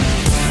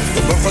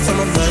both want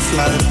my best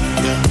life,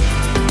 yeah.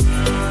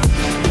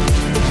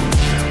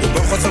 We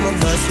both want my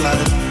best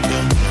life,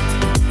 yeah.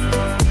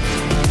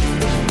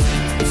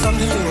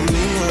 Something you and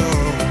me,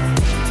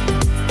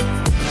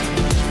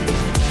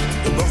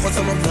 we both want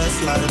my best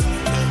life, yeah.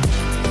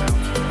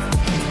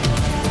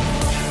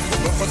 We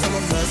both want my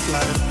best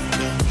life,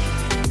 yeah.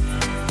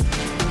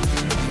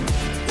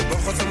 We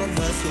both want my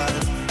best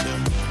life, yeah.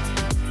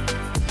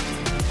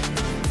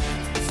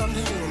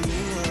 Something you and me,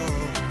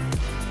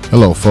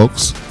 Hello,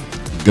 folks.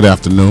 Good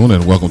afternoon,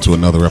 and welcome to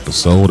another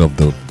episode of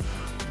the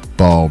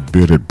Bald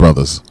Bearded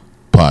Brothers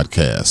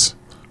podcast.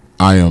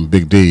 I am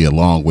Big D,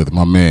 along with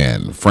my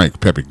man Frank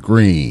Peppy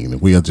Green.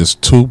 We are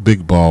just two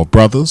big bald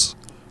brothers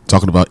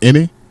talking about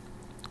any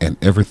and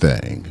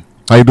everything.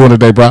 How you doing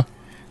today, bro?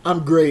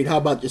 I'm great. How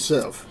about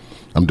yourself?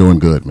 I'm doing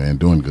good, man.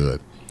 Doing good.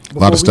 A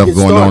lot of Before we stuff get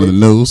going on in started- the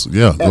news.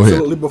 Yeah, go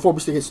Absolutely. ahead. Before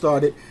we get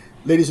started,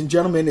 ladies and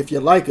gentlemen, if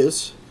you like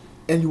us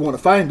and you want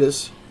to find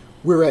us,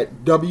 we're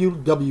at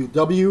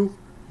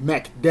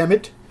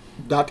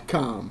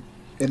www.macdammit.com.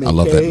 I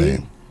love that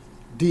name.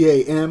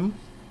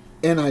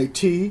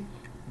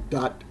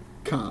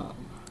 MACDAMNIT.com.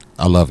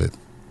 I love it.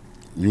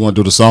 You want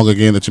to do the song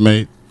again that you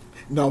made?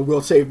 No,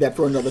 we'll save that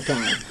for another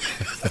time.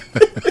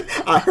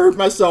 I heard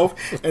myself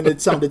and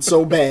it sounded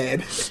so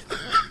bad.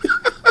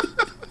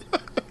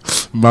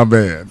 My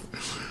man.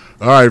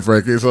 All right,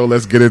 Frankie. So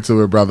let's get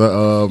into it, brother.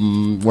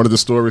 One of the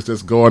stories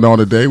that's going on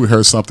today, we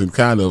heard something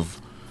kind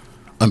of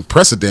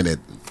unprecedented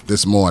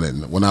this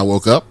morning. When I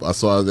woke up, I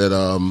saw that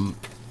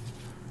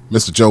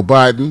Mr. Joe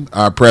Biden,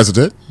 our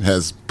president,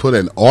 has put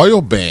an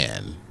oil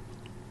ban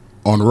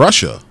on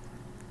Russia.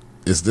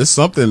 Is this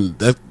something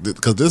that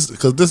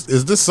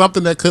is this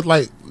something that could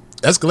like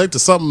escalate to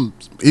something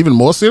even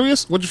more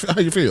serious? How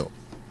you feel?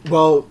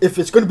 Well, if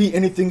it's going to be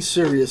anything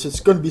serious,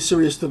 it's going to be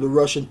serious to the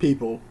Russian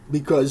people,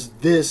 because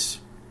this,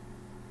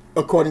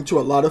 according to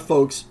a lot of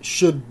folks,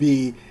 should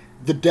be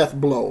the death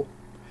blow.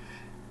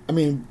 I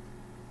mean,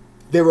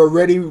 they're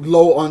already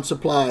low on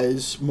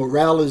supplies,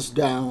 morale is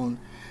down,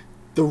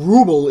 the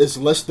ruble is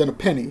less than a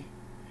penny.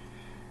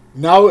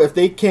 Now, if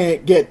they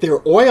can't get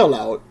their oil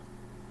out,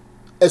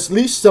 at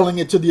least selling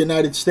it to the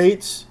United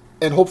States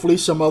and hopefully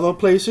some other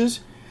places,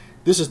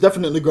 this is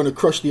definitely going to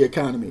crush the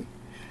economy.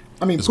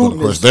 I mean, It's going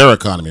to crush their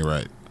economy,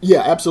 right? Yeah,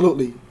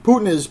 absolutely.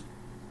 Putin is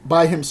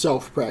by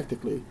himself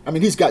practically. I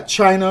mean, he's got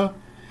China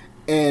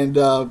and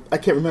I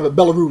can't remember,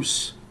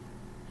 Belarus.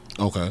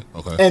 Okay.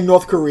 And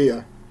North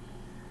Korea.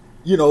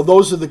 You know,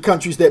 those are the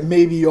countries that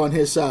may be on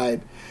his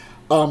side.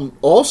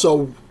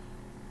 Also,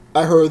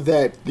 I heard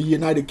that the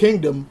United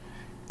Kingdom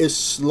is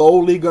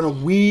slowly going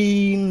to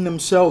wean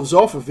themselves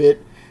off of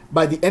it.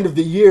 By the end of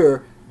the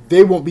year,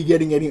 they won't be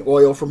getting any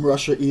oil from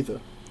Russia either.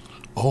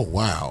 Oh,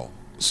 wow.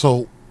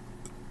 So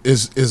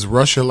is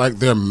Russia like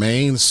their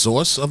main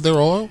source of their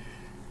oil?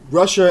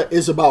 Russia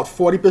is about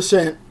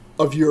 40%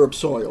 of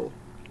Europe's oil.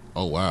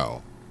 Oh,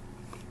 wow.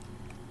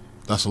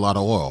 That's a lot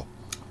of oil.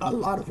 A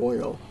lot of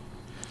oil.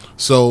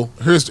 So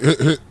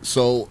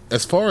so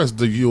as far as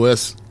the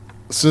U.S.,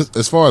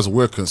 as far as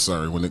we're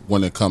concerned,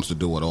 when it comes to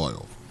doing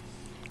oil,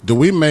 do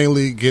we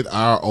mainly get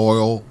our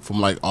oil from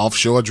like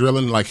offshore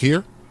drilling, like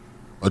here,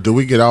 or do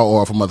we get our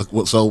oil from other?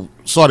 So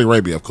Saudi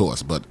Arabia, of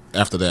course, but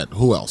after that,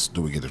 who else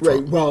do we get it Right.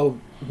 from? Well,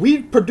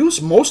 we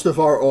produce most of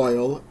our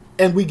oil,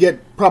 and we get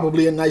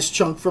probably a nice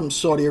chunk from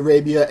Saudi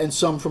Arabia and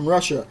some from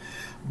Russia.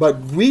 But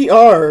we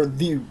are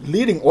the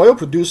leading oil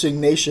producing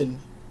nation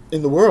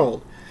in the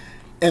world,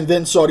 and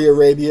then Saudi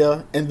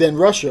Arabia, and then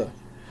Russia.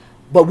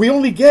 But we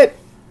only get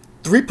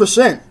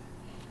 3%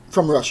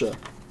 from Russia.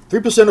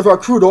 3% of our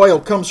crude oil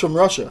comes from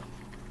Russia.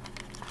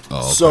 Oh,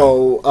 okay.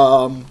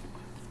 So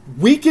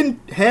we can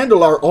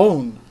handle our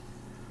own,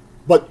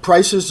 but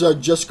prices are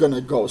just going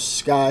to go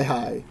sky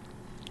high.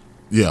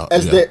 Yeah,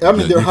 They're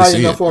you high can see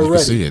enough it. already. You can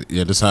see it.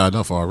 Yeah, it's high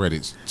enough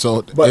already.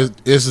 So But-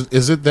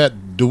 is it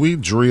that do we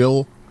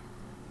drill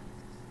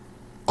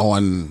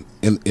on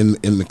in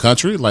the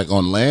country, like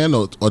on land,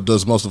 or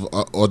does most of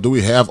or do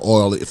we have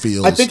oil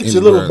fields? I think it's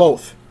anywhere? a little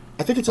both.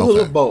 I think it's a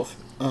little Okay. both.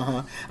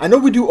 I know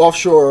we do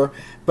offshore,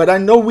 but I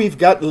know we've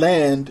got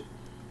land,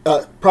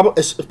 probably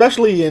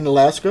especially in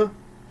Alaska.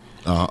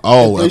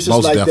 places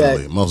most like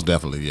definitely, that. most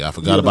definitely. Yeah, I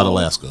forgot You about know.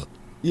 Alaska.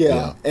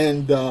 Yeah,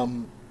 and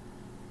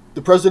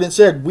the president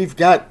said we've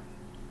got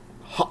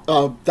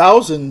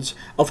thousands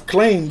of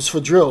claims for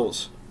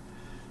drills.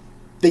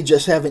 They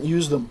just haven't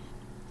used them.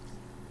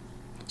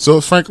 So,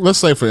 Frank, let's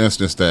say, for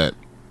instance, that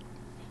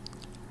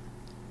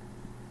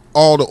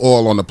all the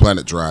oil on the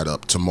planet dried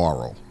up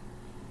tomorrow.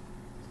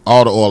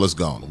 All the oil is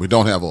gone. We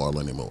don't have oil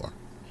anymore.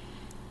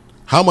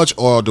 How much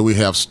oil do we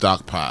have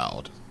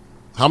stockpiled?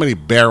 How many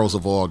barrels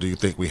of oil do you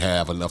think we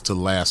have enough to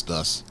last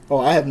us? Oh,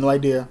 I have no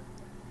idea.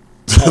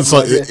 I have So,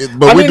 no idea.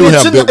 but I we mean, do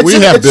it's have in the- we it's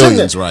in- have it's in the-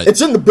 billions, right?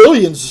 It's in the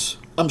billions,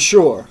 I'm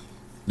sure.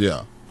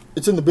 Yeah,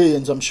 It's in the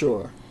billions, I'm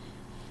sure.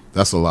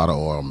 that's a lot of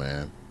oil,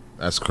 man.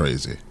 That's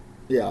crazy.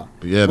 Yeah.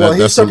 Yeah, well,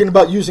 he's that's talking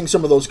about using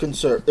some of those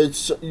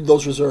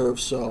those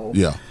reserves. So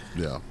Yeah.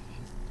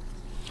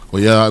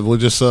 Well, yeah, we'll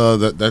just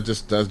that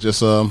just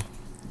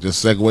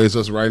segues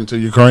us right into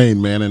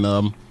Ukraine, man,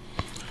 and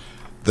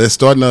they're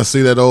starting to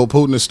see that old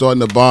Putin is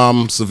starting to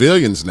bomb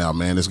civilians now,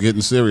 man. It's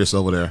getting serious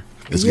over there.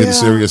 It's getting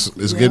serious.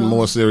 It's getting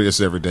more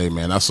serious every day,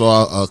 man. I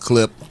saw a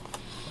clip.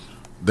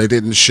 They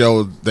didn't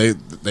show. They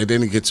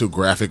didn't get too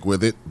graphic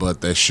with it,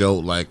 but they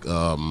showed like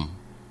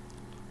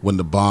when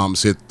the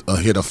bombs hit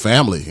a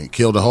family and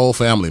killed the whole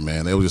family.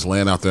 Man, they were just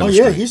laying out there. Oh in the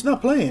yeah, street. he's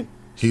not playing.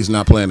 He's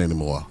not playing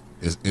anymore.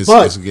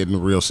 It's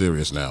getting real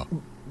serious now.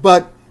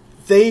 But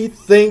they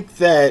think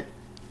that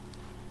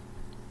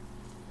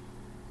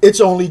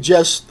it's only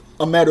just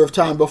a matter of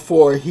time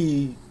before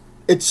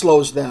it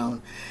slows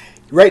down.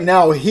 Right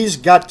now, he's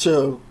got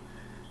to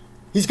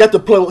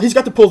pull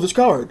this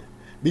card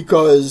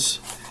because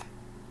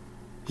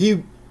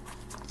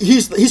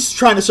he's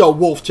trying to sell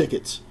wolf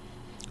tickets.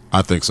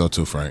 I think so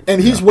too, Frank.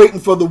 And he's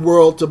waiting for the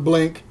world to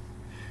blink.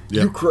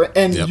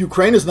 Yep.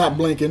 Ukraine is not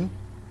blinking.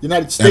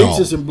 United States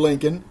isn't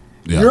blinking.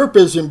 Yeah. Europe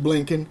isn't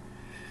blinking.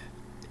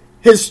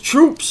 His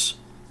troops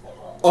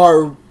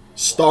are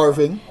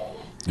starving.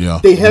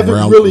 Yeah, they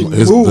haven't really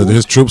moved.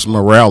 His troops'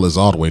 morale is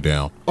all the way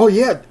down. Oh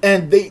yeah,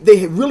 and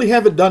they really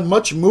haven't done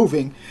much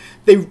moving.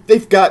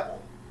 They've got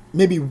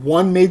maybe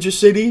one major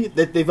city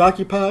that they've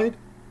occupied,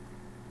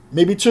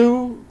 maybe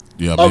two.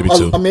 Yeah, maybe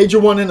two. A major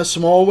one and a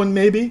small one,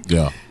 maybe.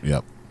 Yeah,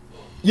 yeah.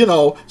 You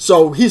know,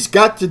 so he's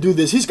got to do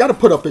this. He's got to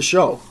put up a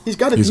show. He's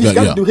got to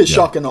do his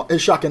shock and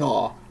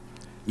awe.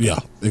 Yeah,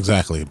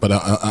 exactly. But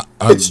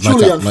it's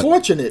truly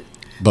unfortunate.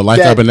 But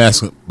like I've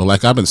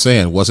been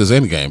saying, what's his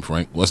end game,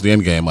 Frank? What's the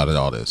end game out of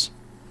all this?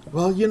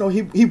 Well, you know,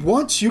 he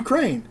wants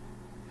Ukraine.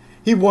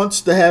 He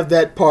wants to have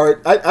that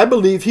part. I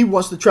believe he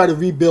wants to try to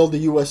rebuild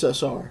the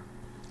USSR.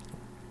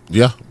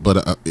 Yeah,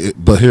 but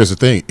here's the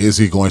thing: is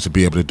he going to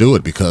be able to do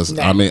it? Because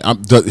I mean,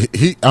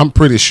 I'm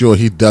pretty sure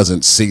he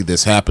doesn't see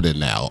this happening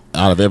now.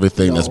 Out of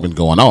everything that's been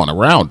going on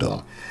around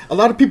him, a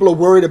lot of people are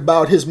worried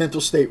about his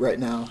mental state right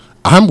now.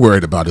 I'm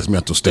worried about his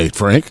mental state,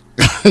 Frank,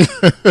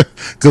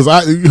 because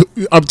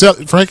I'm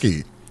telling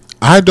Frankie,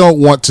 I don't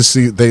want to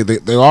see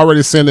they're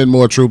already sending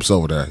more troops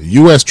over there,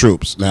 U.S.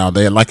 troops. Now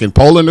they're like in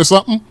Poland or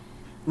something,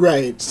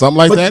 right? Something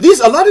like that.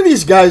 A lot of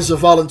these guys are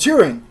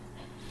volunteering,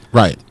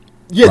 right?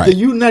 Yeah, right. The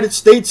United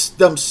States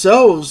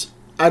themselves,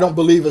 I don't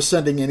believe, are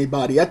sending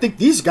anybody. I think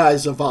these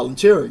guys are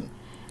volunteering.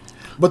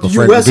 But the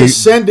U.S. is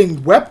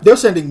sending they're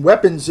sending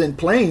weapons and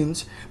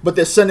planes, but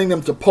they're sending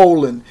them to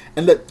Poland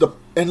and let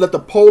the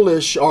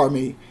Polish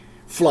army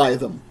fly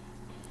them.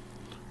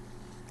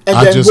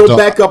 And then we'll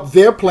back up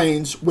their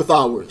planes with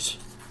ours.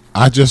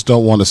 I just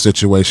don't want a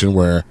situation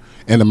where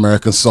an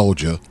American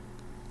soldier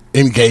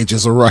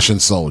engages a Russian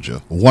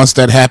soldier. Once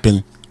that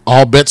happens,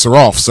 all bets are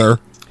off, sir.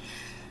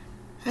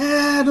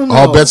 I don't know.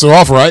 All bets are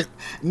off, right?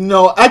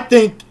 No, I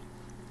think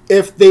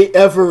if they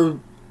ever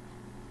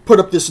put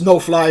up this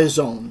no-fly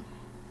zone,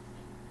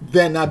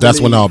 then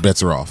that's when all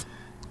bets are off.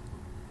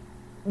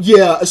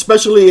 Yeah,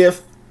 especially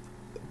if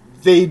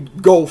they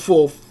go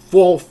full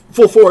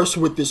force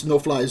with this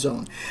no-fly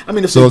zone. I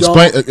mean, if so,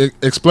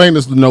 explain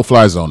this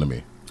no-fly zone to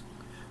me.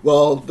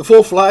 Well,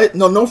 the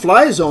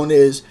no-fly zone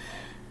is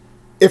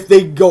if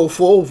they go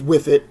full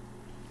with it,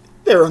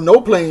 there are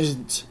no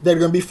planes that are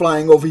going to be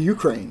flying over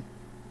Ukraine.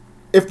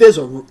 If there's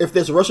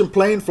a Russian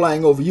plane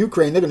flying over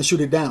Ukraine, they're going to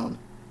shoot it down.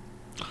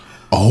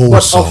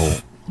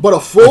 Oh, but a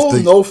full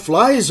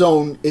no-fly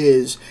zone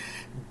is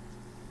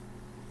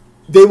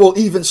they will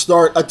even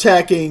start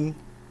attacking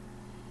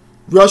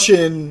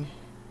Russian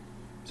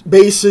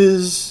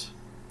bases,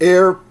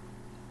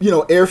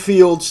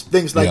 airfields,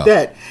 things like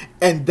that.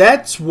 And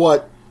that's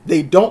what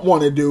they don't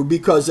want to do,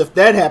 because if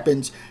that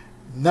happens,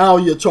 now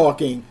you're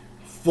talking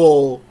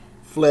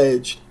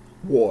full-fledged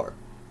war.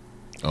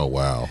 Oh,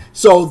 wow.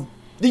 So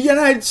the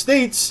United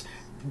States,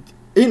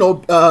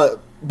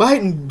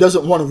 Biden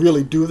doesn't want to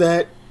really do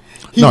that.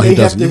 He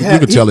doesn't. You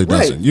can tell he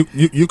doesn't. Right.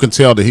 You can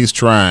tell that he's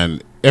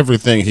trying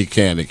everything he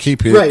can to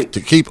keep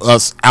keep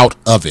us out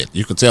of it.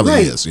 You can tell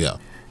he is. Yeah.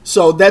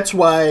 So that's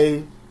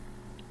why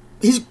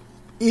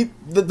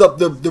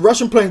the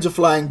Russian planes are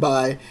flying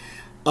by,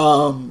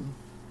 and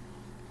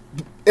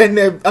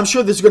I'm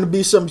sure there's going to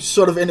be some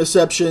sort of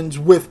interceptions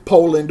with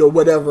Poland or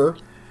whatever,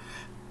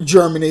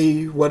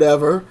 Germany,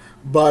 whatever.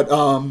 But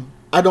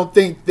I don't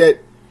think that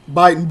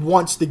Biden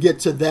wants to get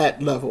to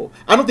that level.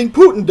 I don't think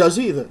Putin does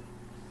either.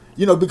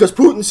 Because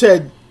Putin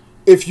said,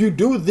 if you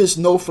do this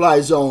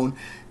no-fly zone,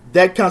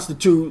 that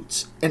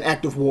constitutes an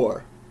act of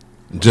war.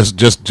 Just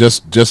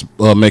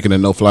making a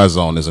no-fly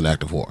zone is an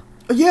act of war.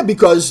 Yeah,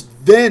 because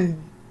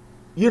then,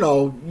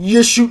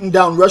 you're shooting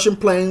down Russian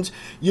planes,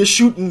 you're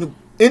shooting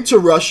into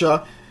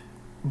Russia,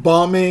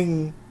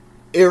 bombing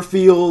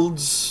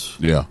airfields,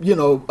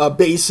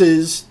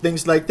 bases,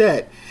 things like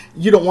that.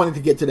 You don't want it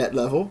to get to that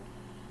level.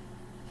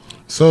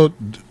 So,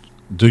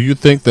 do you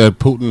think that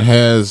Putin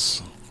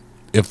has...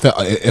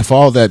 If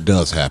all that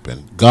does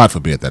happen, God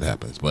forbid that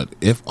happens, but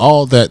if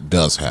all that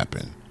does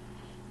happen,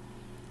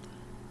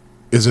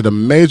 is it a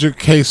major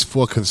case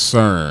for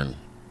concern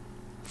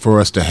for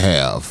us to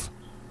have?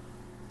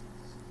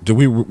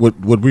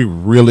 Would we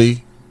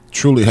really,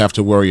 truly have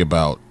to worry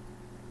about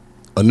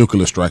a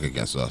nuclear strike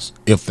against us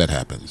if that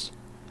happens?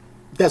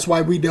 That's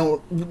why we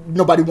don't.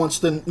 Nobody wants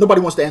to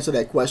answer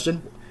that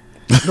question.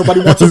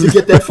 Nobody wants us to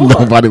get that far.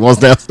 Nobody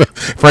wants to answer.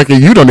 Frankie,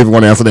 you don't even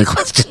want to answer that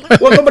question.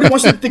 Well, nobody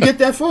wants to get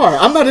that far.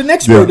 I'm not an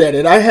expert at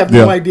it. I have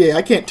no idea.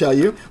 I can't tell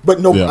you.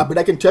 But but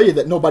I can tell you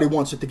that nobody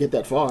wants it to get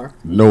that far.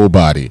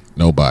 Nobody.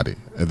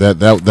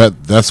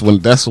 That's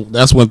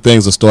when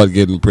things will start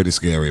getting pretty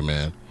scary,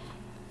 man.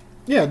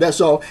 Yeah,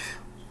 that's all.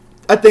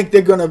 I think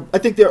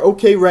they're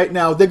okay right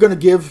now. They're gonna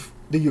give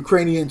the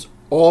Ukrainians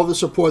all the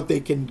support they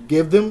can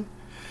give them.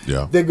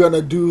 Yeah. They're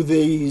gonna do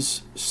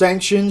these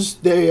sanctions.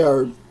 They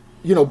are,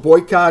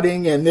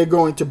 boycotting, and they're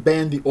going to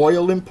ban the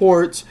oil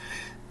imports.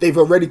 They've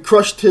already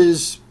crushed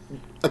his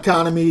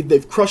economy.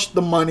 They've crushed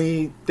the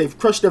money. They've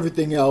crushed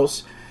everything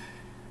else.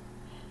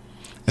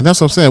 And that's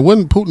what I'm saying.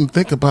 Wouldn't Putin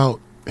think about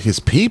his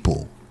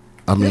people?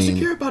 He doesn't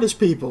care about his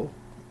people.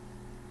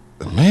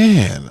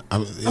 Man,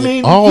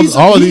 all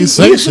of these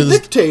sanctions. He's a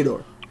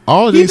dictator.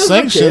 All of these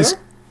sanctions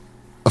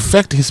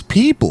affect his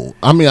people.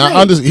 I mean,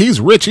 right. He's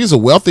rich. He's a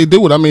wealthy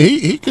dude. I mean,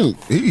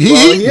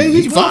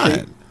 he's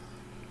fine.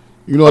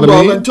 You know what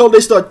I mean? Until they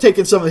start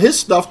taking some of his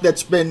stuff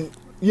that's been,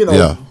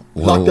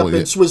 locked up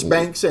in Swiss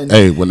banks. And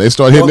hey, when they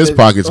start hitting his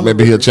pockets,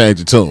 maybe he'll change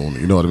the tune.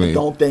 You know what I mean? I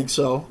don't think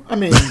so. I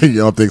mean, you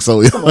don't think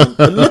so? Come on,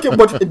 look at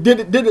what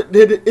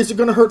is it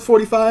going to hurt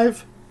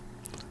 45?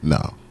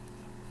 No.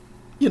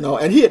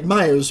 And he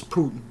admires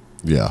Putin.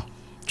 Yeah,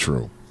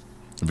 true,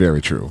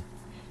 very true.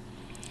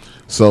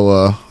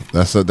 So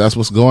that's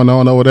what's going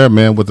on over there,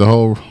 man, with the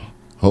whole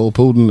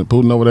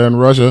Putin over there in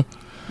Russia.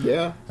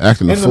 Yeah,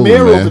 acting a fool, and the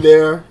mayor man. over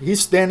there,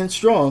 he's standing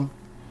strong,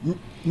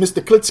 Mr.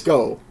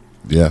 Klitschko.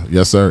 Yeah,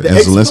 yes, sir. And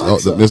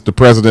Mr.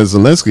 President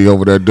Zelensky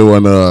over there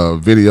doing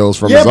videos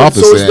from his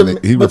office saying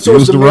that he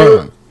refused to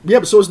run. Yeah,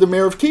 but so is the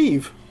mayor of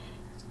Kyiv.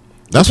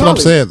 That's what I'm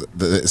saying.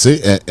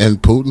 See, and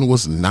Putin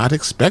was not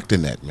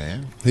expecting that,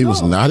 man. He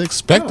was not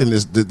expecting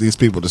these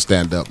people to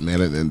stand up,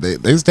 man, and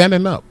they're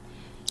standing up.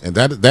 And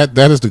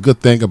that is the good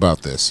thing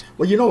about this.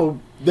 Well,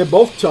 they're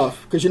both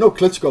tough because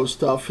Klitschko's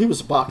tough. He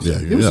was a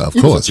boxer. Yeah, of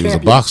course, he was a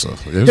boxer.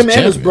 Him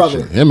and his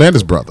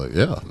brother.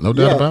 Yeah, no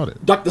doubt about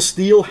it. Dr.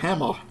 Steel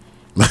Hammer.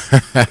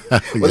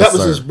 That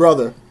was his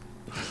brother.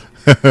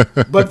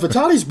 But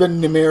Vitaly's been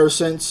in the mayor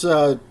since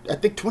I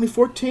think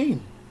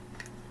 2014.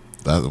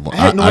 I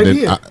had no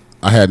idea.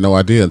 I had no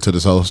idea until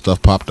this whole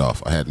stuff popped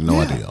off. I had no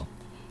idea.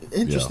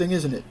 Interesting,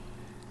 isn't it?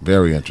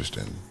 Very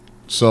interesting.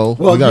 So,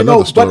 we got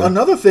another story. But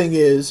another thing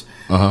is,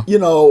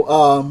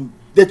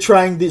 they're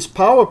trying this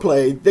power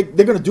play. They're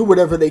going to do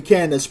whatever they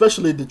can,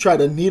 especially to try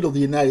to needle the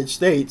United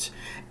States.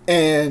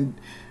 And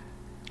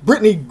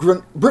Brittney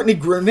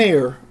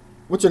Griner,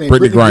 what's her name?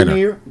 Brittney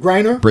Griner.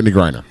 Brittney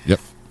Griner. Yep.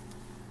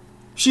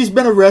 She's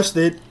been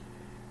arrested.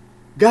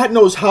 God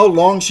knows how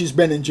long she's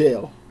been in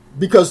jail.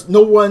 Because the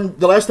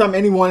last time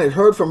anyone had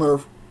heard from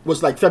her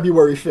was like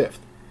February 5th.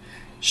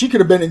 She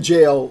could have been in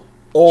jail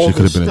all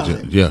this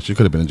time. She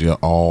could have been in jail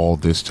all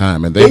this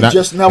time. And they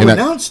just now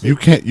announced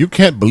it. You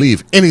can't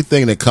believe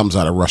anything that comes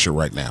out of Russia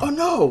right now. Oh,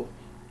 no.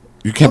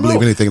 You can't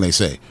believe anything they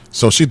say.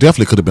 So she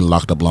definitely could have been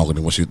locked up longer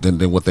than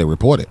what they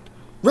reported.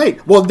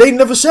 Right. Well, they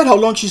never said how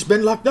long she's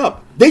been locked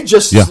up. They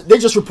just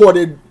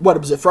reported, what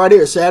was it, Friday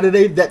or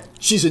Saturday, that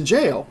she's in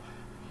jail.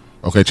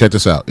 Okay, check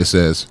this out. It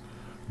says,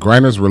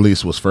 Griner's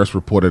release was first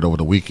reported over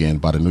the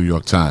weekend by the New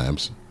York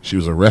Times. She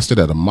was arrested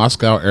at a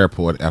Moscow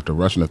airport after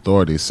Russian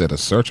authorities said a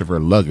search of her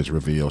luggage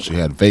revealed she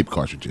had vape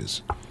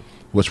cartridges,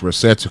 which were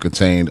said to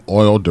contain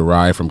oil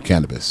derived from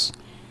cannabis.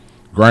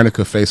 Griner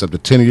could face up to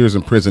 10 years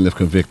in prison if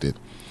convicted.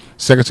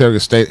 Secretary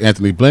of State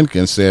Anthony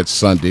Blinken said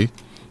Sunday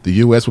the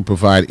U.S. would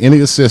provide any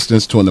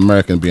assistance to an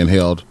American being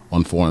held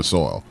on foreign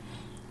soil.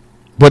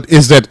 But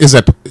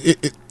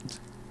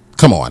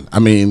come on. I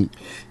mean,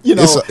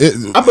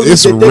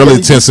 it's a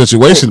really tense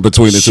situation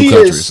between the two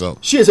countries. So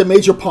she is a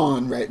major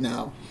pawn right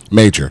now.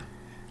 Major.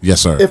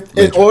 Yes, sir.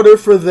 In order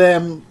for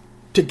them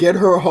to get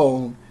her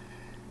home,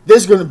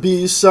 there's going to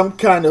be some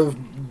kind of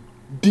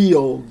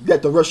deal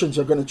that the Russians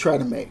are going to try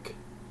to make.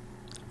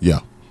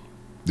 Yeah.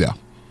 Yeah.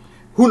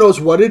 Who knows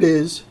what it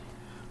is?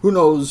 Who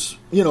knows,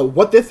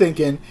 what they're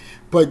thinking?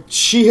 But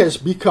she has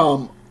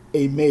become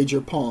a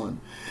major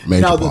pawn.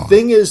 The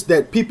thing is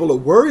that people are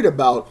worried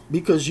about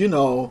because,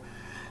 in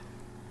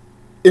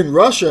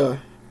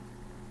Russia,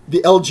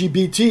 the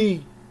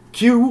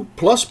LGBTQ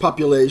plus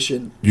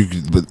population.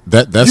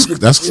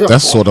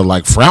 That's sort of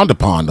like frowned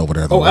upon over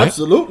there, though, right?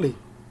 Absolutely.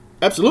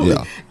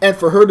 Yeah. And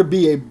for her to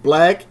be a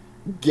black,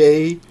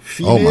 gay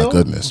female. Oh my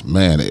goodness,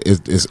 man,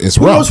 it's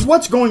who rough. Knows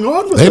what's going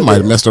on with her? They might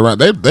have messed around.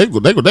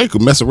 They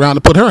could mess around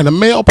and put her in a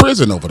male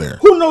prison over there.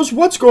 Who knows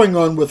what's going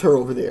on with her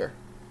over there?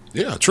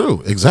 Yeah,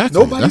 true,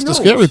 exactly. Nobody That's knows.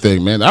 The scary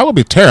thing, man. I would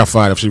be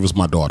terrified if she was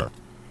my daughter.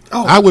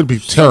 Oh, I would be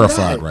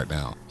terrified right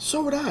now.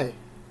 So would I.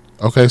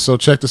 Okay, so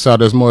check this out.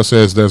 There's more. It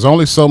says, there's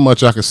only so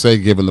much I can say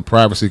given the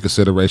privacy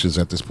considerations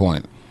at this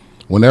point.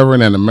 Whenever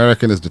an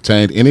American is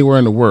detained anywhere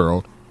in the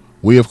world,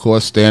 we, of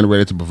course, stand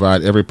ready to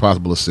provide every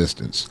possible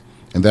assistance,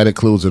 and that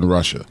includes in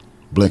Russia,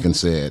 Blinken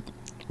said.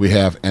 We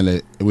have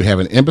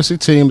an embassy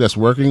team that's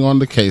working on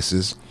the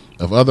cases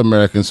of other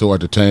Americans who are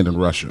detained in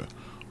Russia.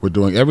 We're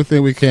doing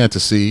everything we can to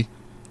see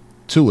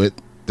to it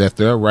that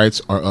their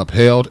rights are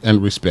upheld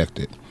and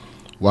respected.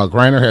 While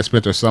Griner has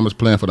spent her summers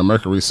playing for the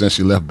Mercury since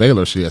she left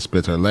Baylor, she has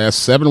spent her last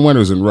 7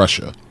 winters in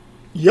Russia,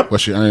 Yep. where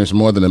she earns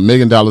more than $1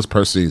 million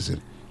per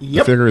season.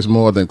 Yep. The figure is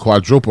more than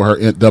quadruple her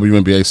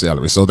WNBA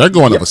salary. So they're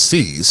going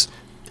overseas.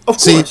 Of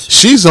See, course.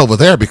 she's over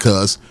there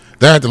because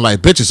they're acting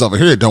like bitches over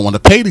here that don't want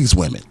to pay these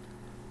women.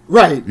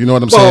 Right. You know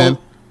what I'm saying?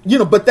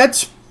 But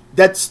that's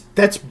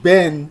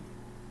been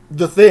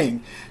the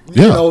thing.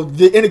 Yeah.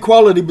 The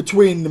inequality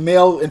between the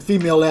male and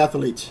female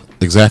athletes.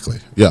 Exactly.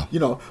 Yeah.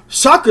 The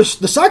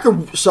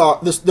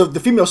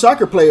female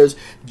soccer players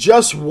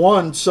just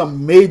won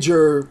some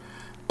major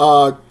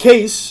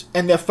case,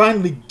 and they're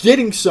finally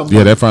getting some.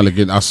 Yeah, they're finally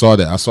getting. I saw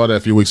that a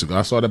few weeks ago.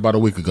 I saw that about a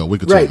week or two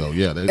ago.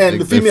 Yeah,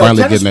 the female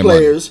finally tennis getting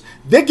players,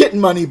 they're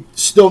getting money.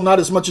 Still not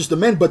as much as the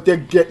men, but they're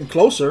getting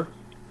closer.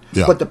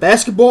 Yeah. But the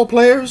basketball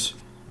players,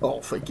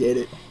 forget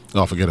it.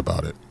 Oh, forget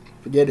about it.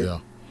 Forget it. Yeah,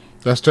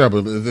 that's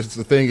terrible. The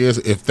thing is,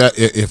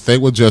 if they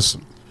would just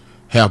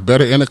have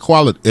better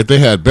inequality, if they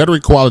had better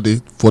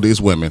equality for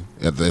these women,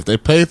 if they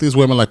paid these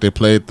women like they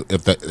paid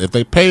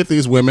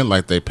these women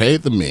like they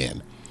paid the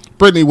men,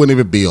 Brittney wouldn't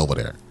even be over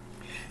there.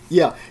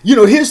 Yeah,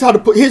 here's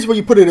where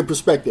you put it in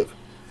perspective.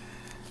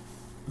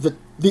 The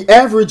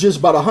average is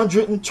about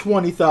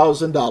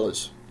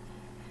 $120,000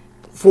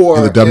 for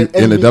in the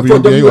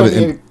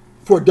WNBA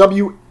for a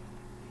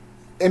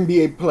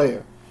WNBA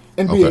player,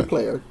 NBA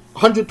player,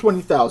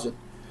 $120,000.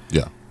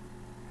 Yeah.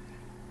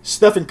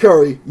 Stephen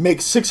Curry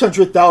makes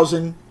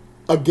 $600,000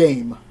 a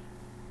game.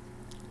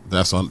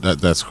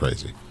 That's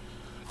crazy.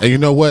 And you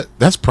know what?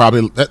 That's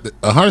probably what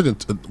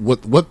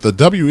the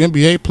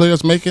WNBA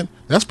players making.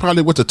 That's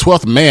probably what the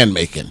 12th man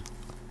making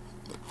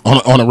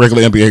on a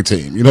regular NBA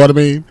team. You know what I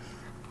mean?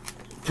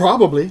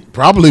 Probably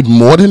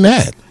more than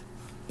that.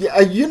 Yeah,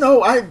 I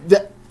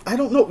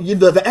don't know.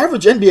 The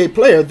average NBA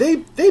player,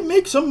 they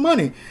make some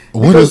money.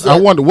 I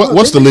wonder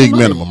what's the league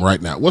minimum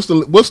right now? What's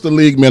the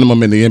league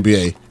minimum in the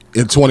NBA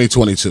in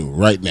 2022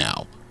 right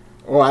now?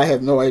 Oh, I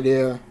have no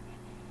idea.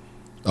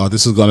 Oh,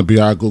 this is going to be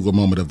our Google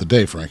moment of the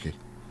day, Frankie.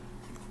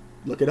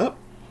 Look it up.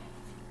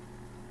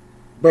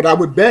 But I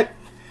would bet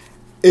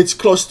it's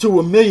close to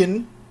 $1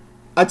 million.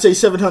 I'd say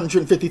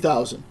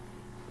 750,000.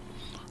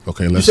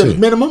 Okay, let's see. see. You said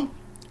minimum?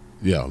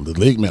 Yeah, the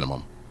league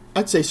minimum.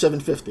 I'd say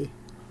 750.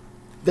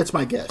 That's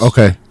my guess.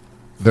 Okay.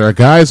 There are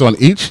guys on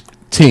each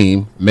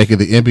team making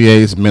the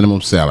NBA's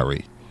minimum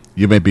salary.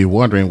 You may be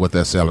wondering what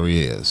that salary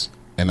is,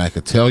 and I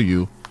could tell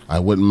you I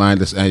wouldn't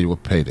mind this annual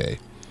payday.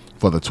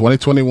 For the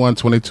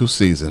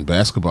 2021-22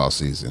 basketball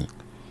season,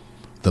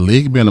 the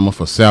league minimum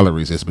for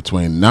salaries is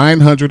between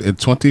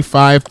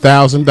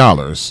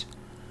 $925,000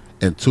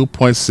 and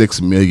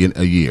 $2.6 million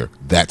a year.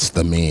 That's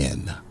the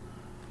men.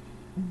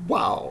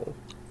 Wow.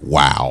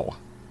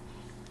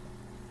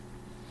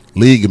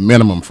 League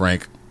minimum,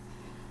 Frank.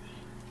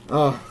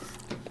 We're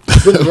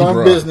in the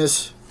wrong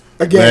business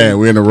again. Man,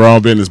 we're in the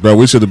wrong business, bro.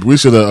 We should have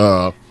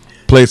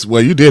played.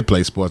 Well, you did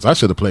play sports. I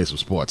should have played some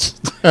sports.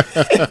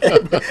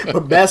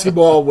 But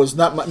basketball was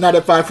not at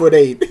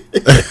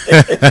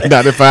 5'8".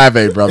 Not at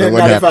 5'8", brother.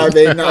 Not at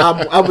 5'8". No,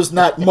 I was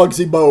not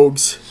Muggsy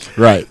Bogues.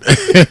 Right.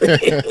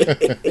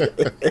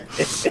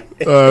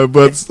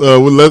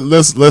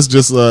 Let's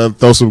just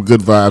throw some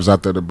good vibes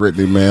out there to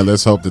Brittney, man.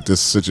 Let's hope that this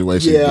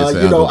situation gets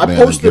handled. I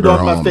posted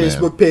on my home,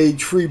 Facebook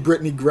page, Free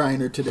Brittney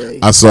Griner today.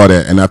 I saw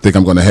that, and I think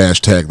I'm going to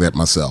hashtag that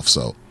myself.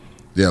 So,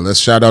 yeah, let's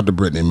shout out to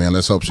Brittney, man.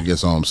 Let's hope she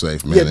gets home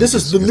safe, man. Yeah, this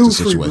is the new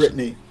Free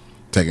Brittney.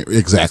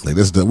 Exactly.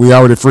 We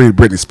already freed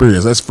Britney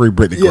Spears. Let's free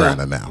Brittney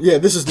Griner now. Yeah,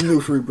 this is the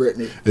new Free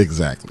Brittney.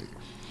 Exactly.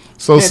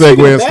 So and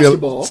segue and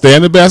stay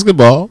in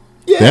basketball.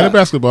 Yeah. Stay in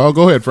basketball.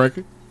 Go ahead,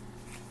 Frankie.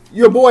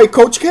 Your boy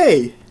Coach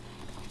K.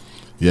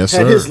 Yes,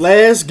 had sir. his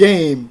last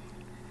game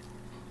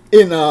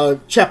in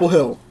Chapel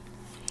Hill,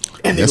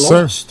 and they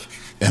lost.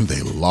 And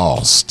they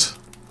lost.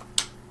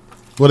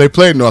 Well, they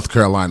played North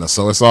Carolina,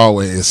 so it's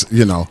always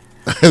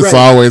it's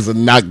always a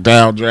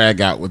knockdown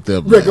drag out with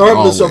them,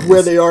 regardless of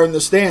where they are in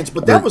the stands.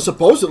 But that was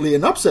supposedly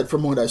an upset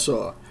from what I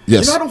saw.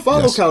 Yes, I don't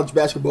follow college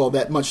basketball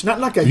that much. Not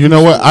like I. You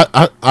know what?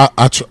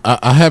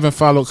 I haven't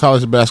followed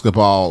college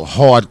basketball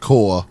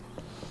hardcore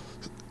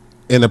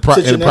in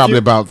probably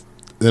about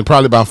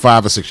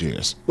 5 or 6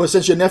 years. Well,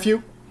 since your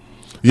nephew?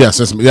 Yeah,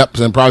 since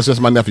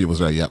my nephew was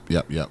there. Yep.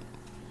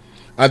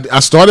 I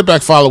started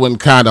back following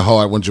kind of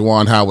hard when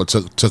Juwan Howard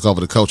took over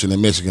the coaching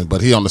in Michigan,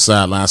 but he on the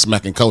sideline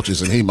smacking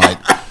coaches, and he might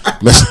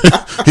mess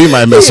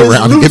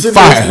around and get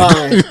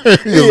fired.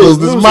 He's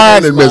losing his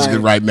mind in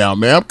Michigan right now,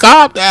 man.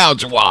 Calm down,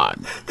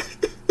 Juwan.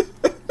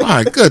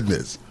 My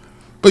goodness.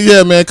 But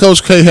yeah, man,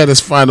 Coach K had his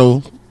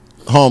final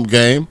home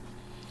game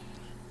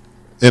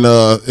in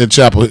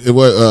Chapel. It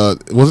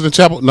was it in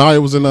Chapel? No, it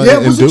was in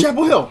it was in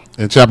Chapel Hill.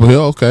 In Chapel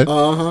Hill, okay.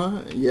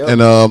 Yeah.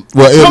 And Camden.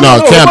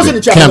 It wasn't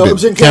in Chapel Hill. It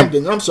was in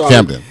Camden. I'm sorry.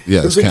 Camden.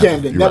 Yeah, it was in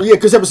Camden. Now, yeah,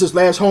 because that was his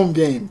last home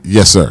game.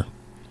 Yes, sir.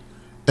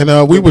 And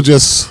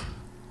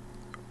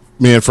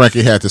me and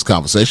Frankie had this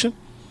conversation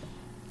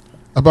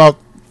about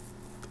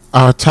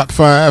our top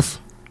 5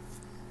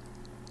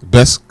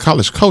 best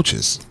college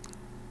coaches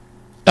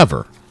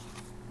ever.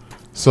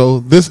 So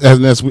this,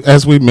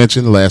 as we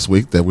mentioned last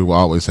week, that we will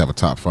always have a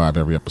top 5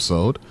 every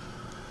episode.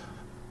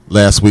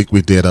 Last week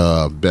we did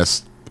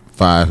best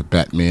 5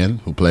 Batmen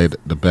who played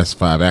the best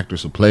 5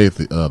 actors who played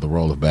the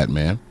role of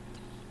Batman,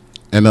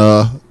 and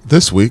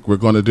this week we're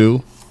going to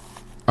do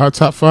our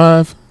top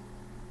 5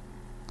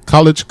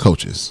 college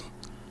coaches.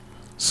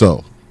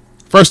 So,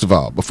 first of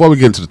all, before we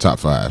get into the top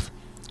 5,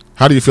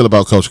 how do you feel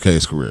about Coach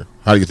K's career?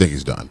 How do you think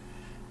he's done?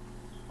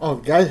 Oh,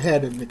 the guy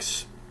had an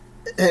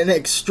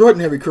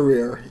extraordinary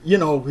career. You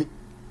know,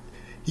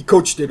 he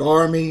coached at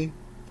Army,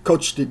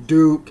 coached at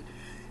Duke,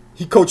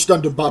 he coached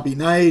under Bobby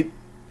Knight,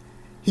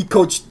 he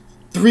coached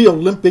 3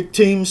 Olympic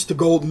teams to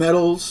gold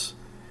medals,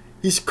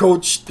 he's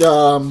coached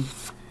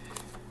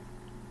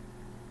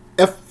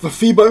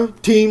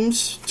FIBA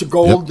teams to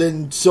gold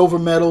and silver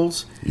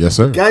medals. Yes,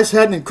 sir. The guy's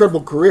had an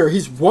incredible career. I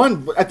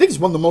think he's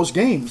won the most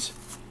games.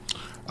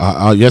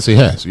 Yes, he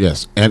has.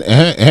 Yes,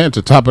 and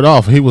to top it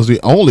off, he was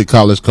the only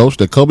college coach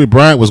that Kobe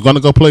Bryant was going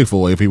to go play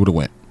for if he would have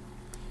went.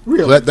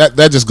 Really? So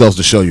that just goes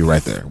to show you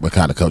right there what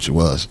kind of coach he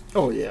was.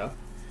 Oh yeah,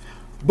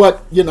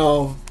 but you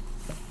know,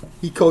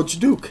 he coached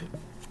Duke,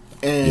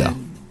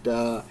 and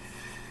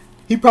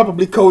he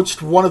probably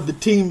coached one of the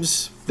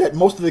teams that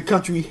most of the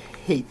country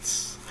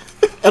hates.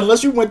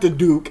 Unless you went to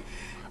Duke.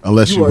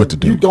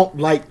 You don't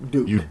like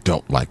Duke. You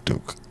don't like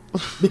Duke.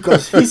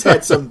 Because he's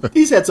had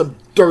some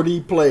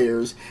dirty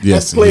players.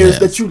 Yes, and players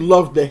that you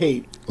love to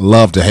hate.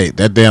 Love to hate.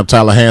 That damn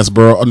Tyler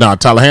Hansborough. No,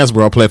 Tyler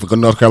Hansborough played for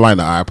North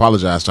Carolina. I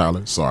apologize,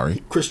 Tyler.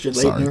 Sorry. Christian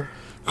Laettner.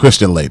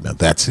 Christian Laettner.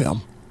 That's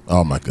him.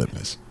 Oh, my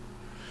goodness.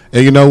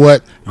 And you know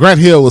what? Grant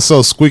Hill was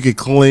so squeaky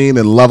clean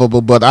and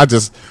lovable, but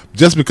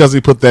just because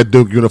he put that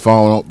Duke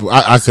uniform on,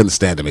 I couldn't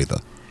stand him either.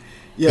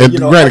 Yeah, and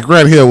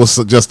Grant Hill was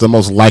just the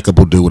most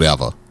likable dude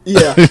ever.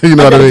 Yeah. You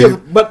know what I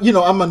mean? But, you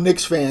know, I'm a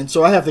Knicks fan,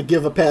 so I have to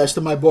give a pass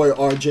to my boy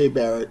R.J.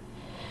 Barrett.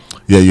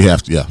 Yeah, you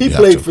have to. Yeah, he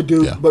played for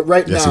Duke, but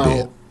right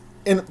now,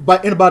 in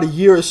about a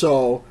year or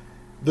so,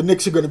 the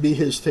Knicks are going to be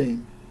his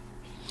team.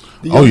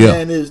 The young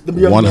man is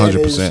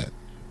 100%.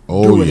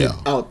 Oh yeah,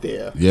 out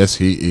there. Yes,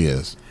 he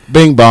is.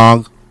 Bing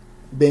bong.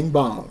 Bing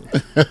bong.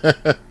 Watch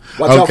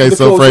out for the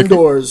closing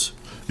doors.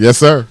 Yes,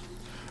 sir.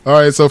 All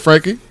right, so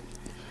Frankie.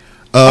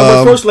 I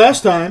went first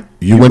last time.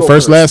 You went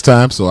first last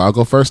time, so I'll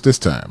go first this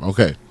time.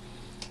 Okay.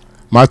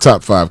 My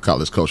top 5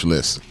 college coach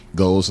list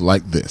goes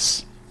like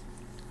this.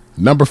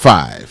 Number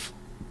 5.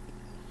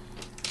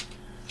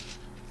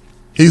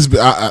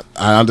 I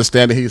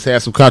understand that he's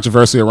had some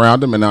controversy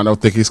around him, and I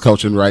don't think he's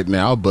coaching right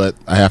now, but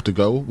I have to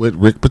go with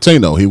Rick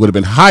Pitino. He would have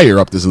been higher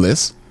up this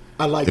list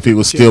if he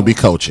would still be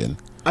coaching.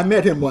 I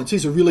met him once.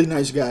 He's a really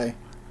nice guy.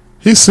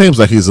 He seems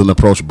like he's an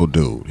approachable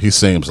dude. He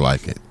seems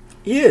like it.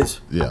 He is.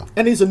 Yeah.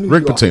 And he's a New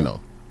Rick Yorker. Pitino.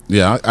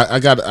 Yeah, I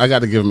got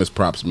to give him his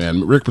props,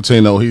 man. Rick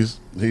Pitino,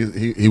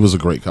 he was a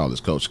great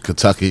college coach,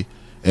 Kentucky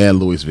and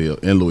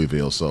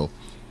Louisville. So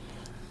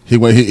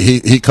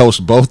he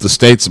coached both the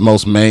state's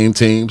most main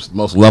teams,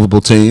 most lovable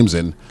teams,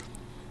 and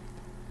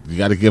you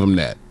got to give him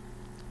that.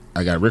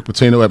 I got Rick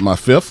Pitino at my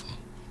 5th.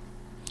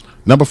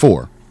 Number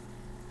 4,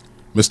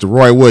 Mr.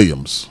 Roy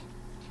Williams,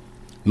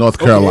 North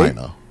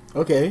Carolina.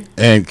 Okay.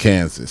 And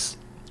Kansas.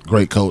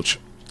 Great coach,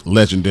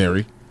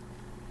 legendary.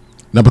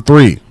 Number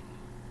 3,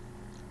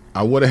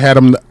 I would have had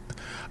him.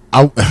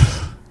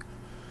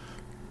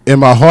 In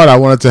my heart, I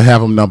wanted to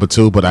have him number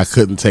 2, but I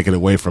couldn't take it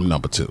away from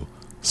number 2,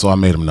 so I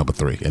made him number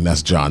 3, and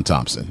that's John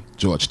Thompson,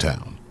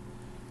 Georgetown.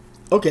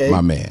 Okay,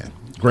 my man,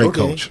 great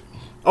coach.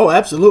 Oh,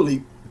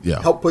 absolutely.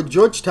 Yeah, helped put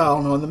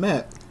Georgetown on the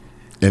map.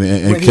 And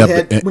when he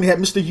had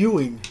Mr.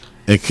 Ewing,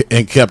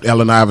 and kept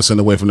Allen Iverson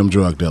away from them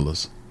drug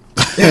dealers.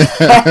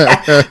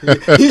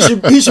 he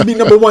should be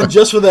number 1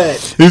 just for that.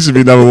 He should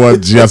be number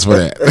 1 just for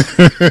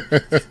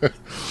that.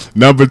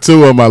 Number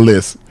 2 on my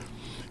list.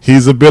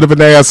 He's a bit of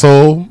an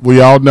asshole.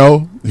 We all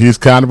know he's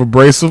kind of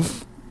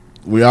abrasive.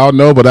 We all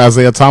know, but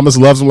Isaiah Thomas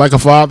loves him like a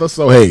father.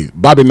 So hey,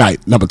 Bobby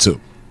Knight, number 2.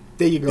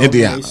 There you go.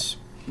 Indiana.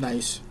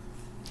 Nice.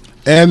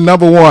 And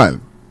number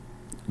 1,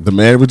 the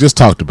man we just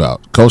talked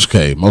about, Coach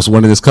K, most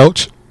winningest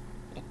coach.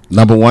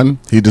 Number 1,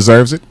 he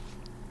deserves it.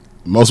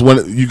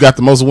 You got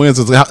the most wins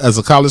as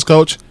a college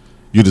coach.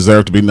 You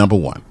deserve to be number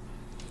 1,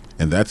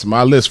 and that's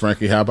my list,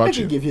 Frankie. How about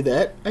you? I can give you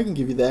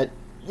that.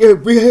 Yeah,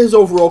 his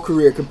overall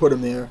career can put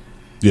him there.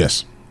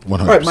 Yes, 100%.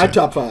 All right, my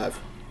top 5.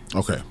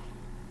 Okay.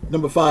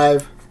 Number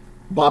 5,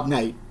 Bob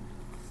Knight.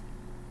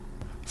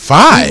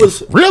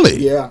 5? Really?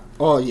 Yeah.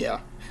 Oh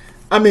yeah.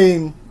 I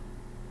mean,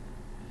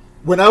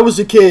 when I was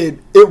a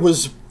kid, it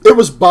was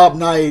Bob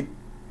Knight.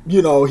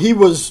 You know, he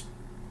was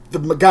the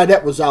guy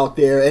that was out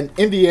there, and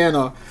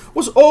Indiana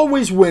was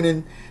always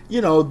winning. You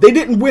know, they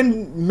didn't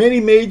win many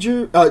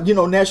major,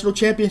 national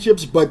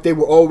championships, but they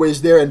were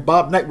always there, and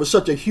Bob Knight was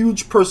such a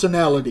huge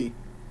personality.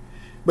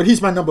 But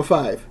he's my number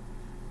 5.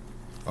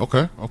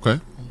 Okay.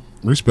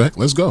 Respect.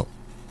 Let's go.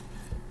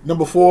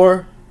 Number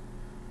 4,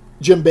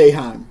 Jim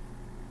Boeheim.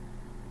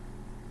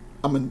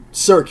 I'm in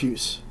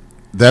Syracuse.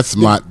 That's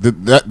my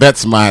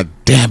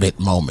damn it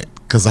moment.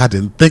 Because I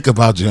didn't think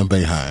about Jim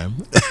Boeheim.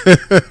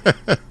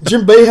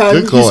 Jim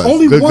Boeheim, he's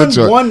only won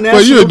one national title.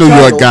 Well, you're a New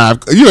York guy.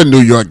 You're a New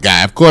York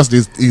guy. Of course,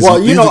 here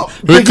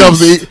comes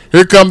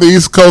the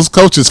East Coast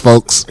coaches,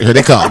 folks. Here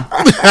they come.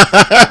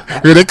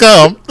 Here they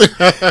come.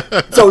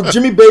 So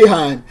Jimmy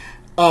Boeheim,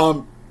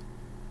 all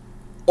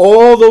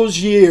those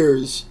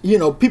years,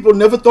 people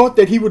never thought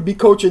that he would be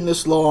coaching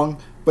this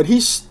long, but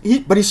he's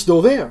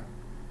still there,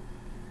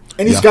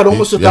 and he's got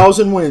almost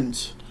 1,000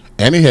 wins.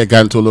 And he had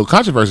gotten into a little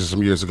controversy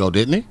some years ago,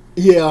 didn't he?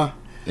 Yeah.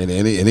 And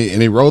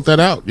he wrote that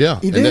out. Yeah.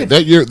 He did.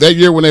 That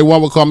year when they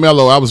won with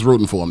Carmelo, I was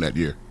rooting for him that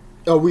year.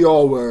 Oh, we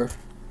all were.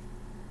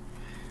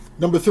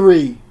 Number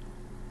 3,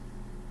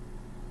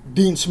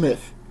 Dean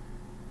Smith.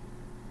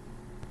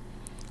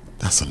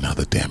 That's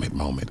another damn it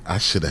moment. I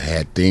should have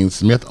had Dean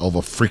Smith over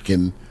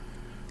freaking.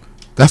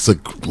 That's a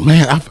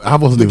man. I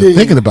wasn't even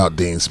thinking about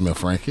Dean Smith,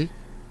 Frankie.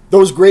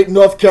 Those great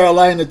North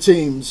Carolina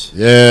teams.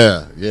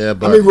 Yeah.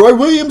 But Roy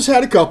Williams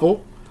had a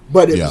couple.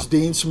 But it was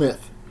Dean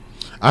Smith.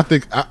 I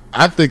think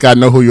I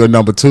know who your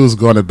number 2 is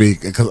going to be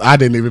because I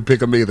didn't even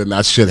pick him either, and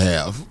I should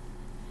have.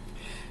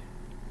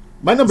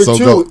 My number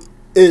 2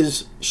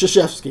 is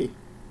Krzyzewski.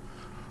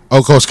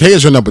 Oh, Coach K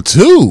is your number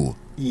 2.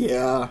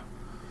 Yeah.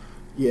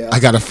 I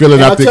got a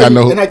feeling. I think I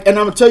know. And I'm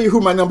going to tell you who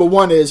my number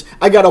 1 is.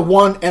 I got a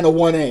 1 and a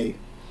 1A.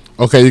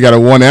 Okay, you got a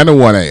 1 and a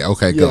 1A.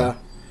 Okay, go. Yeah.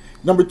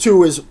 Number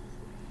 2 is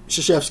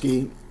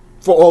Krzyzewski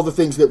for all the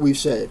things that we've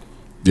said.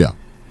 Yeah.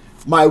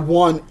 My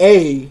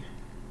 1A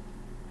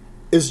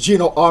is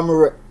Gino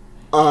Aramio.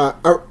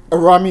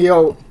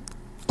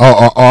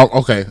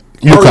 Okay.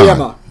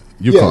 Auriemma.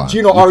 Yeah,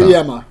 Gino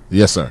Auriemma.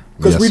 Yes, sir.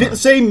 Because we didn't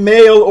say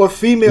male or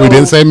female. We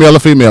didn't say male or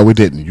female. We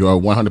didn't. You are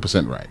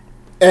 100% right.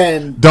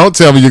 And don't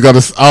tell me you're going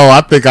to. Oh,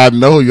 I think I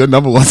know who your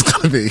number 1's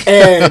going to be.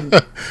 And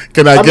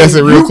can I guess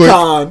it real quick?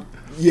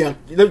 Yeah.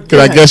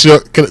 Can I guess your?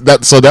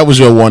 So that was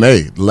your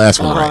 1A, the last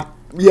one, right?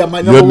 Yeah,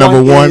 my your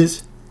number 1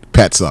 is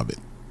Pat Summitt.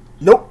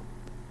 Nope.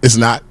 It's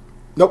not.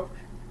 Nope.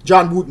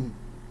 John Wooden.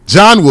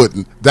 John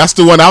Wooden. That's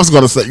the one I was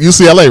going to say.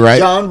 UCLA, right?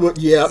 John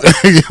Wooden, yeah.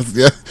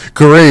 yes.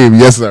 Kareem,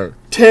 yes, sir.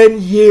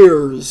 10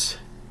 years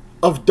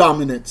of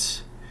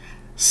dominance.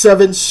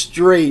 7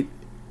 straight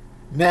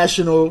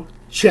national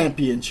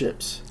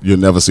championships. You'll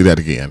never see that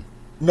again.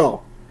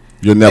 No.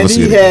 You'll never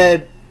see it again. And he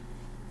had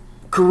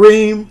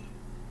Kareem,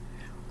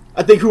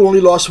 I think, who only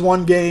lost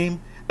 1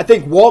 game. I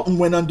think Walton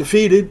went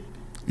undefeated.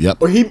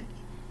 Yep. Or he,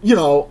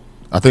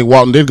 I think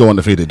Walton did go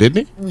undefeated,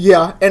 didn't he?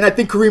 Yeah, and I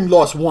think Kareem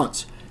lost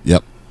once.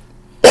 Yep.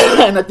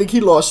 And I think he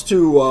lost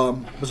to,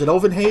 was it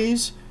Elvin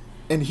Hayes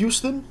in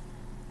Houston?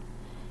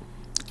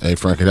 Hey,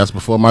 Frankie, that's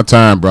before my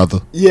time, brother.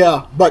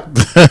 Yeah, but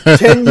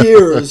 10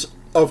 years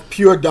of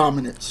pure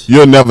dominance.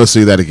 You'll never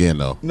see that again,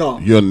 though. No.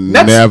 You'll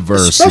never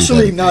see that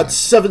especially not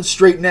 7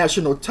 straight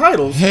national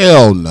titles.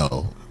 Hell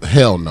no.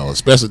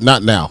 Especially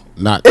not now.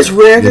 It's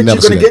rare that you're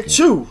going to get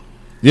 2.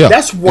 Yeah.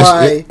 That's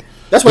why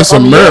it's a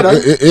miracle.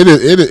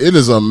 It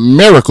is a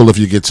miracle if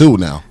you get 2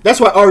 now. That's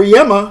why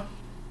Auriemma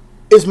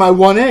is my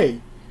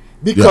 1A.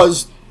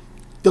 Because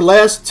the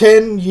last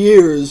 10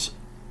 years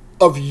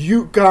of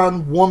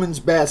UConn women's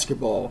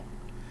basketball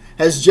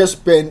has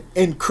just been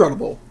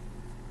incredible.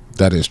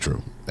 That is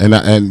true.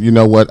 And you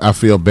know what? I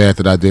feel bad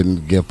that I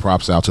didn't give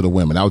props out to the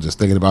women. I was just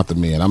thinking about the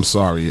men. I'm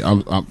sorry.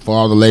 I'm for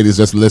all the ladies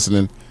that's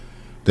listening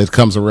that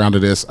comes around to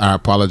this, I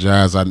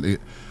apologize.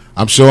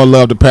 I'm showing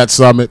love to Pat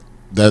Summitt.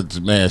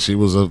 She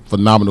was a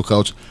phenomenal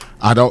coach.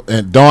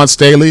 And Dawn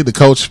Staley, the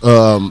coach,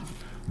 coaches.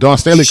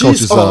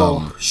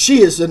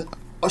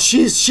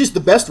 She's the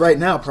best right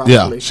now, probably.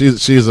 Yeah,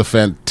 she's a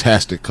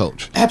fantastic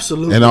coach.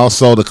 Absolutely. And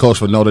also the coach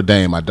for Notre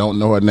Dame. I don't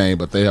know her name,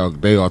 but they are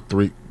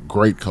 3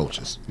 great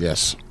coaches.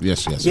 Yes. Yeah,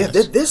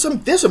 there's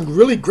some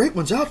really great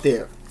ones out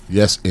there.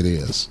 Yes, it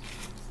is.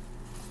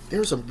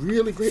 There's some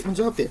really great ones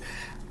out there.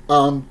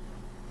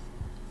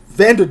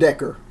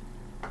 Vanderdecker.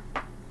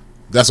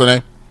 That's her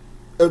name?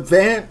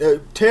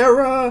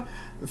 Tara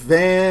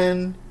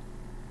Van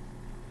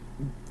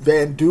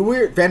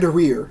Der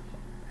Weer.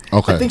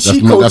 Okay, I think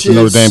that's the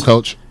Notre Dame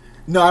coach?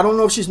 No, I don't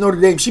know if she's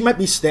Notre Dame. She might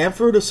be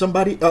Stanford or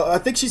somebody. I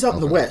think she's out in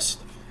the West.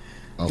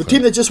 Okay. The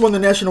team that just won the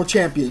national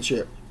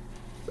championship.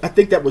 I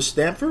think that was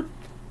Stanford.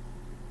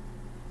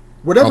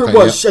 Whatever it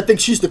was, I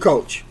think she's the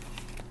coach.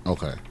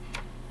 Okay.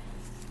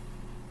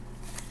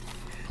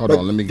 Hold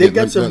on, let me get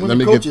this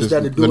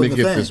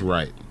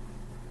right.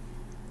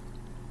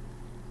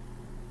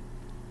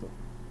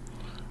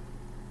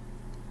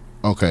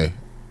 Okay.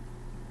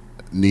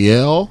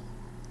 Niele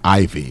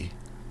Ivey.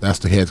 That's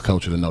the head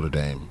coach of the Notre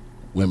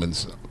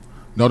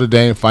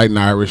Dame Fighting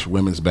Irish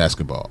women's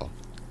basketball.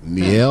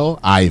 Niele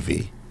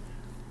Ivey.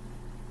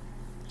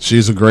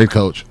 She's a great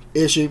coach.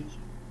 Is she?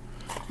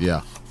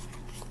 Yeah.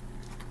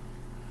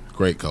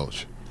 Great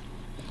coach.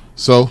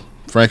 So,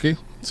 Frankie,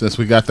 since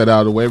we got that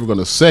out of the way, we're going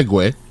to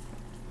segue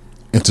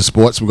into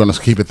sports. We're going to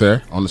keep it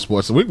there on the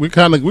sports. We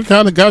kind of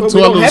got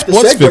to our little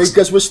sports fix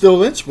because we're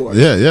still in sports.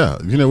 Yeah.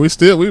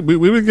 We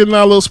been getting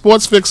our little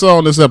sports fix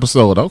on this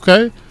episode.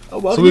 Okay. Oh,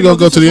 well, so we're going to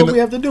go to the end. What we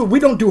have to do. We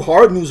don't do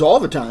hard news all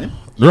the time.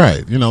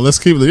 Right. Let's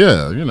keep it.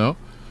 Yeah.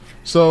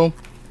 So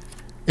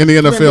In the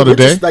NFL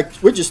today,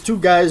 we're just two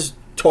guys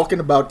talking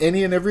about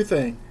any and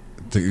everything.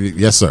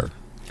 Yes, sir.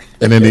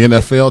 And in the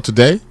NFL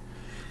today,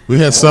 we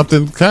had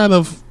something kind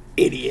of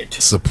idiot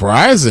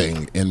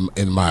surprising,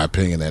 in my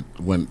opinion,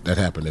 that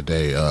happened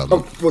today.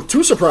 Well,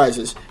 two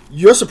surprises.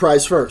 Your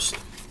surprise first.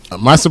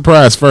 My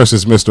surprise first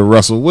is Mr.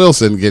 Russell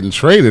Wilson getting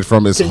traded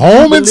from his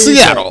home in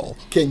Seattle.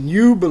 Can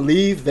you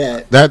believe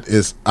that? That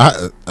is,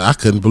 I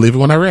couldn't believe it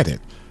when I read it,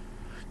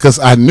 because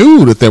I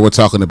knew that they were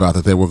talking about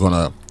that they were going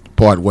to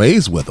part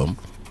ways with him,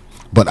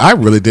 but I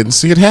really didn't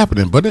see it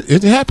happening. But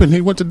it happened.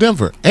 He went to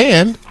Denver,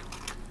 and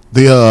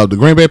the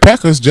Green Bay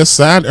Packers just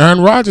signed Aaron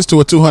Rodgers to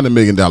a $200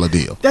 million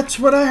deal. That's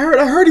what I heard.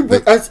 I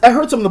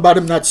heard something about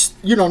him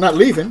not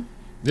leaving.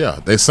 Yeah,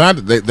 they signed.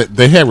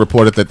 They had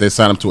reported that they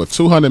signed him to a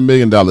 $200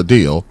 million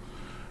deal,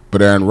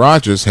 but Aaron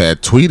Rodgers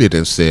had tweeted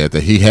and said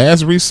that he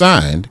has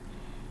re-signed,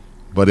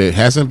 but it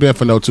hasn't been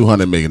for no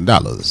 $200 million.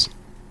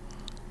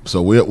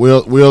 So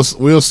we'll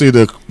see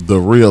the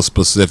real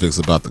specifics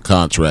about the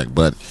contract,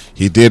 but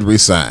he did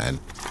re-sign.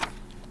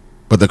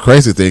 But the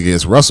crazy thing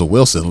is Russell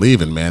Wilson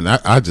leaving, man.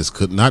 I just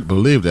could not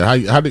believe that.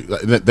 How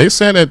they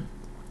saying that?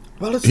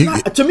 Well,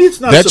 to me, it's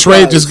not. That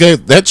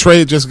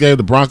trade just gave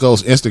the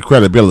Broncos instant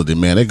credibility,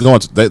 man. They're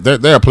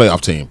a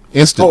playoff team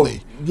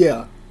instantly. Oh,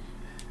 yeah,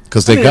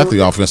 because they got the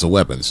offensive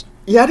weapons.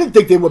 Yeah, I didn't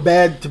think they were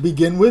bad to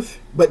begin with,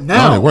 but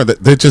now no, they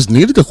weren't. They just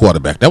needed a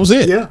quarterback. That was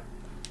it.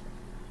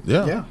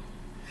 Yeah.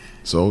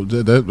 So,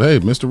 hey,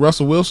 Mr.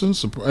 Russell Wilson,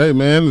 hey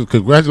man,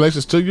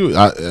 congratulations to you.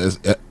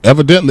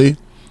 Evidently,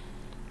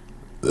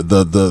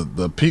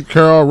 the Pete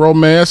Carroll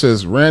romance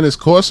has ran its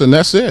course, and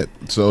that's it.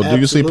 So, Absolutely. Do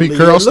you see Pete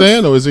Carroll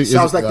staying, or is he?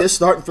 Sounds like they're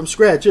starting from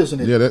scratch, isn't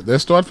it? Yeah, they're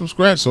starting from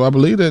scratch. So, I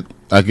believe that.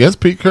 I guess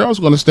Pete Carroll's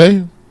going to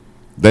stay.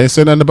 They ain't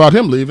said nothing about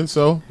him leaving,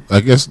 so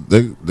I guess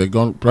they're probably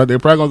going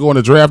to go in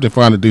the draft and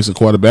find a decent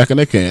quarterback, and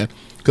they can,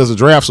 because the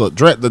drafts in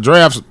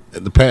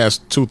the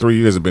past 2-3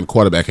 years have been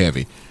quarterback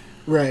heavy.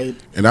 Right.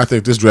 And I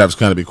think this draft is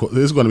going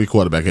to be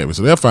quarterback heavy,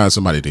 so they'll find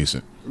somebody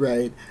decent.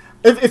 Right.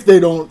 If they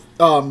don't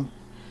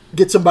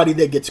get somebody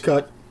that gets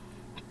cut.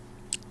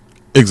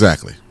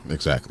 Exactly.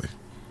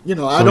 You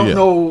know, I don't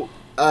know.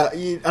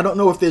 I don't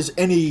know if there's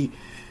any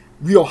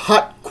real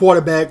hot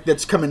quarterback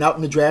that's coming out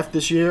in the draft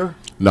this year.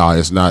 No,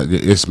 it's not.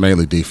 It's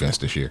mainly defense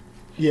this year.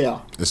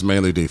 Yeah. It's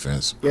mainly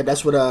defense. Yeah,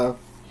 that's what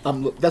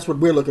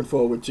we're looking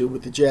forward to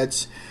with the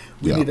Jets.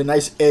 We need a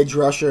nice edge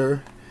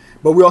rusher,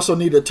 but we also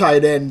need a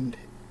tight end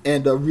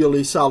and a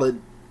really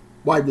solid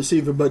wide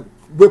receiver. But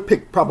we'll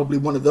pick probably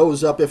one of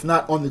those up. If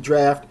not on the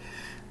draft,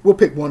 we'll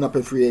pick one up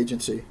in free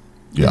agency.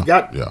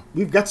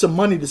 We've got some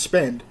money to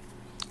spend.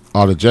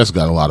 Oh, the Jets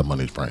got a lot of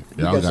money, Frank.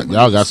 Y'all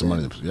got some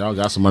money. Y'all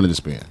got some money to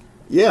spend.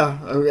 Yeah,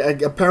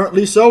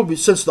 apparently so.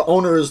 Since the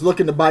owner is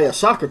looking to buy a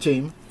soccer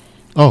team.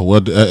 Oh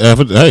well,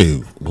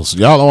 hey, so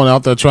y'all on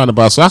out there trying to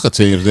buy soccer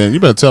teams? Then you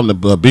better tell them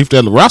to beef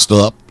that roster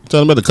up.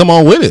 Tell them to come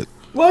on with it.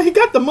 Well, he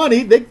got the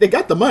money. They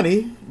got the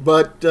money,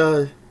 but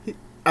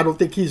I don't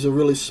think he's a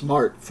really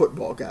smart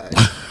football guy.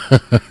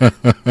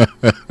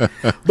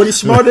 But he's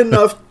smart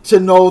enough to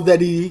know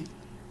that he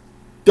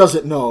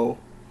doesn't know.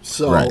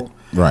 So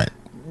right.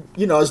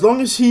 You know, as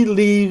long as he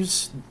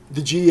leaves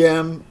the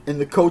GM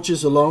and the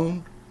coaches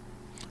alone.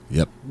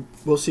 Yep.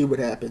 We'll see what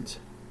happens.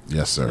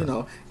 Yes, sir. You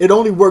know, it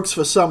only works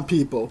for some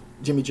people.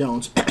 Jimmy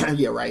Jones.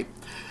 Yeah, right.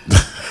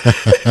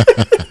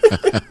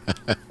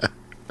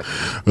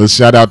 Well,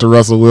 shout out to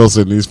Russell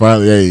Wilson. He's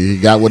finally he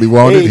got what he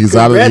wanted. He's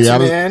out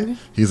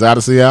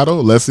of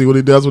Seattle. Let's see what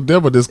he does with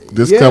Denver this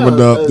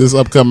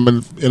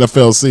upcoming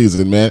NFL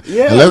season, man.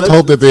 Yeah, and let's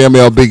hope that the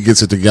MLB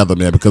gets it together,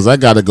 man, because I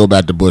got to go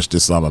back to Bush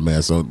this summer,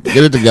 man. So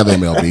get it together,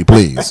 MLB,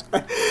 please.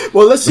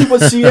 Well, let's see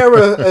what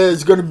Sierra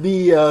is going to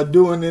be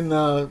doing in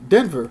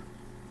Denver.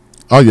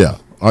 Oh yeah.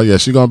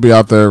 She's going to be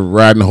out there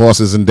riding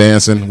horses and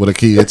dancing with the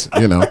kids,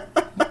 you know.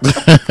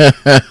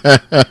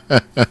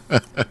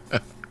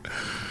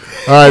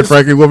 All right,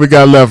 Frankie, what we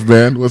got left,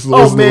 man? What's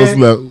left?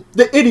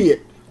 The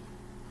idiot.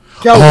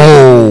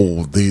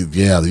 Calvin.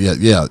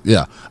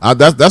 Yeah.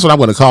 That's what I'm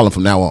going to call him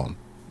from now on.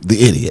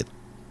 The idiot.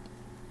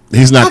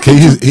 He's not.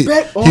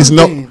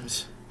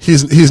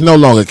 He's no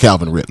longer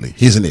Calvin Ridley.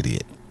 He's an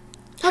idiot.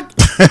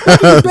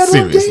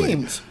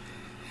 Seriously.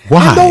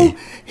 Why?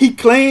 He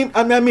claimed.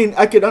 I mean,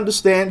 I could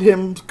understand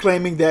him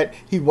claiming that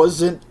he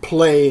wasn't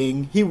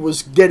playing. He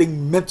was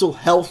getting mental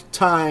health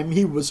time.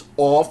 He was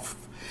off,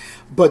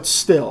 but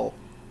still.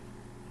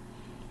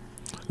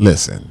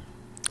 Listen,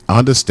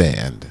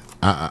 understand.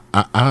 I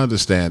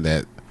understand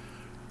that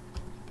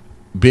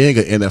being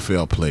an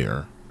NFL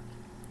player,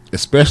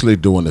 especially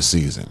during the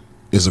season,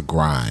 is a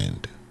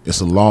grind.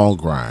 It's a long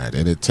grind,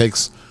 and it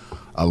takes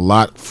a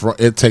lot.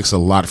 It takes a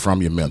lot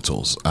from your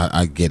mentals.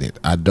 I get it.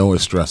 I know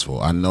it's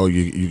stressful. I know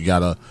you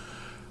gotta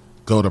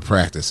go to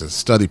practice and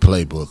study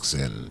playbooks,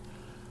 and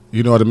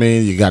you know what I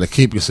mean. You got to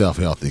keep yourself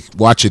healthy,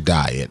 watch your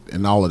diet,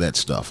 and all of that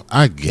stuff.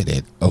 I get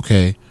it.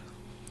 Okay.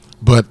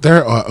 But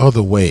there are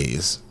other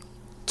ways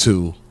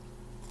to,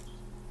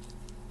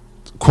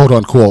 quote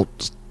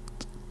unquote,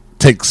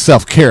 take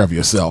self-care of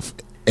yourself,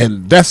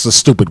 and that's a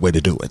stupid way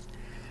to do it.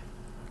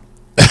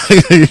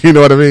 You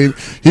know what I mean?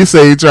 He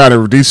said he trying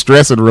to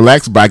de-stress and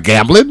relax by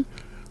gambling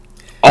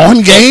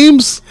on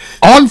games,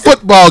 on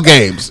football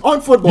games.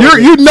 On football games.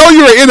 You know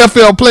you're an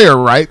NFL player,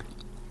 right?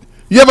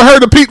 You ever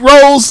heard of Pete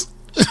Rose?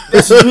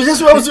 That's what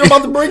I was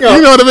about to bring up.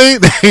 You know what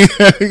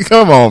I mean?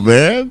 Come on,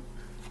 man.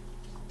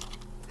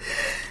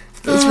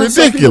 It's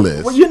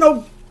ridiculous.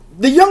 Well,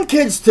 the young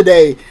kids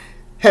today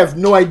have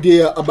no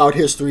idea about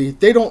history.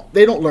 They don't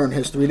learn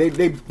history.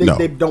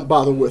 They don't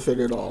bother with it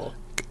at all.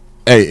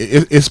 Hey,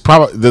 it's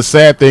probably the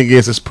sad thing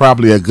is it's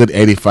probably a good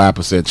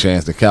 85%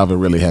 chance that Calvin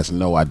really has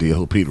no idea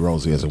who Pete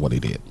Rose is and what he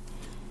did.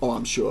 Oh,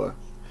 I'm sure.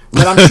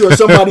 But I'm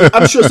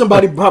sure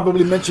somebody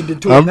probably mentioned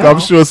it to him.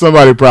 I'm sure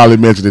somebody probably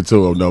mentioned it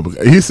to him. No,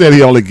 because he said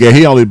he only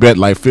bet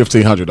like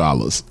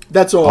 $1,500.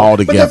 That's all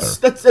altogether.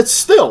 But that's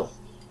still.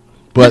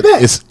 But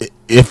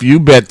if you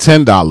bet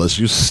 $10,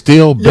 you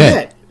still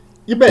bet.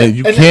 You bet. And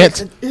you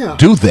can't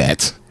do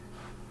that.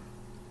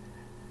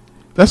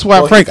 That's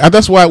why, Frank.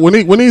 That's why when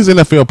these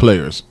NFL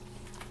players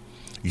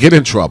get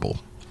in trouble,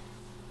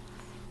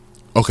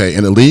 okay,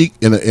 in the league,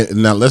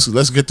 now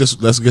let's get this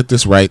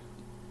right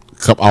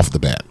off the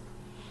bat.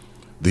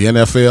 The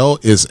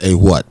NFL is a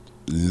what?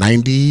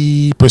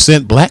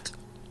 90% black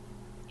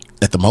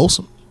at the most.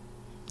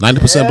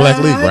 90% black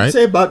league, right? I'd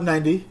say about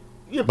 90.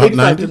 Yeah, about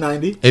 85 to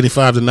 90.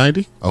 85 to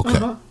 90.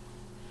 Okay.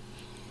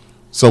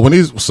 So when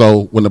an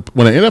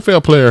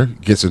NFL player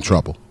gets in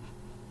trouble,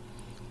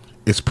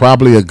 it's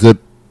probably a good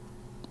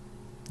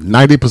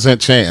 90%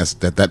 chance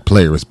that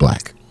player is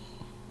black.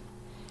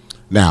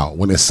 Now,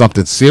 when it's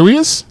something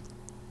serious,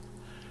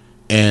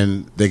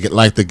 and they get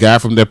like the guy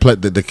from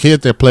the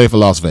kid that played for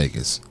Las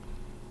Vegas,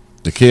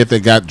 the kid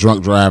that got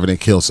drunk driving and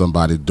killed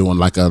somebody doing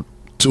like a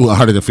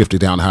 250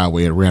 down the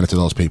highway and ran into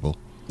those people.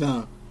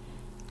 No.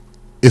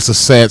 It's a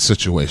sad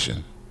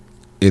situation.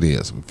 It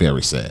is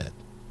very sad.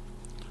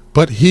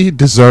 But he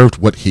deserved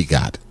what he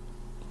got.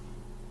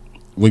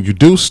 When you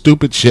do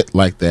stupid shit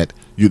like that,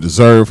 you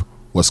deserve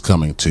what's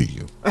coming to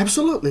you.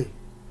 Absolutely.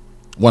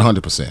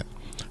 100%.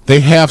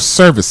 They have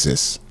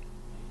services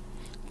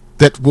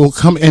that will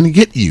come and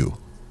get you.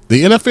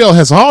 The NFL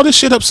has all this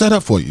shit set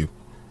up for you.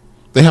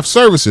 They have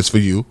services for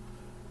you.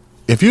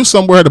 If you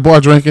somewhere at the bar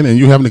drinking and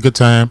you having a good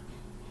time,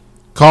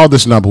 call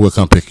this number. We'll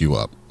come pick you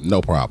up. No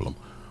problem.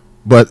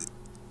 But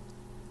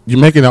you're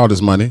making all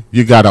this money.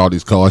 You got all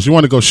these cars. You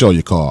want to go show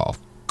your car off.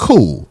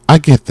 Cool. I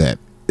get that.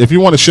 If you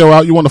want to show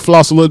out, you want to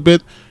floss a little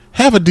bit,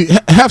 have a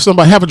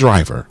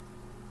driver.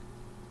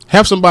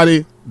 Have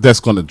somebody that's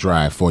going to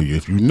drive for you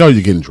if you know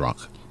you're getting drunk.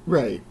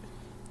 Right.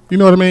 You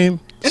know what I mean?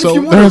 And so if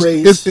you want to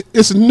race,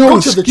 it's no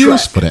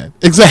excuse for that.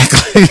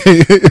 Exactly.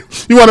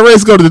 You want to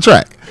race, go to the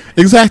track.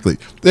 Exactly.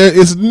 There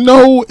is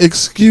no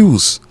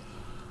excuse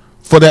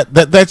for that.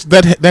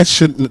 That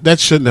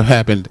shouldn't have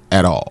happened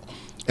at all.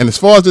 And as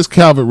far as this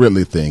Calvin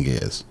Ridley thing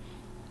is,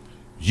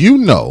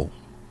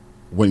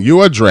 when you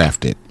are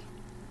drafted,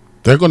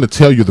 they're going to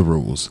tell you the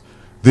rules.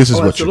 This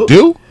is what you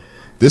do.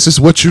 This is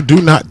what you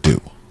do not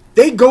do.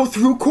 They go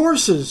through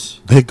courses.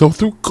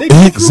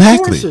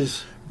 Exactly.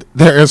 Courses.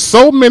 There are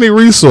so many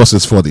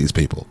resources for these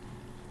people.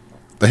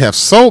 They have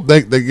so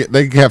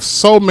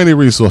many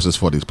resources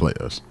for these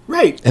players.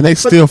 Right. And they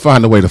still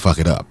find a way to fuck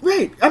it up.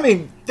 Right. I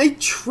mean, they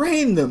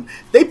train them.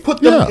 They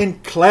put them in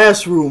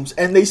classrooms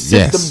and they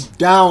sit them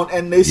down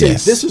and they say,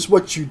 this is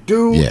what you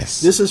do.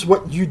 Yes. This is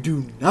what you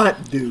do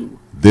not do.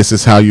 This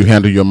is how you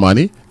handle your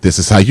money. This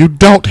is how you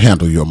don't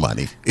handle your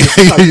money. This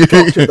is how you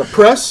talk to the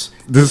press.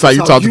 This is how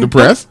you talk to the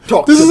press.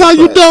 This is how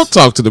you don't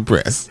talk to the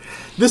press.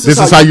 This is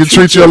how you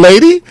treat your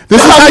lady.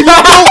 This is how you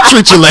don't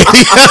treat your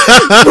lady.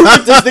 You're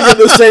just thinking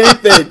the same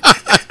thing.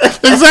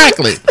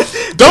 Exactly.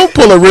 Don't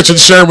pull a Richard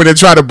Sherman and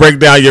try to break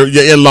down your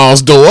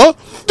in-law's door.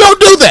 Don't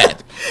do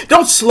that.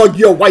 Don't slug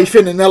your wife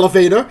in an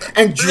elevator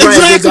and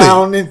drag her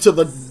down into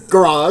the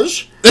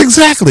garage.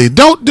 Exactly.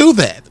 Don't do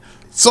that.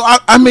 So,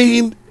 I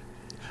mean,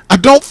 I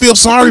don't feel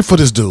sorry for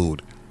this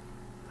dude.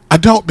 I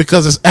don't,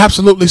 because it's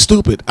absolutely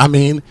stupid. I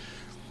mean,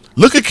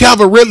 look at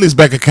Calvin Ridley's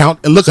bank account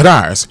and look at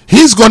ours.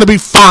 He's going to be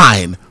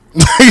fine.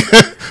 Okay?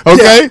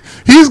 Yeah.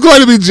 He's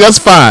going to be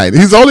just fine.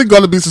 He's only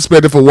going to be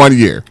suspended for 1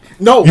 year.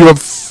 No,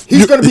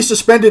 he's going to be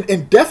suspended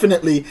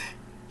indefinitely.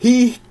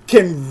 He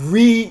can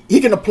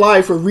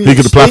apply for reinstatement. He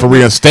can apply for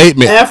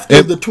reinstatement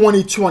after the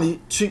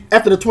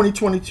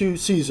 2022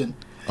 season.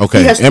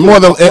 Okay,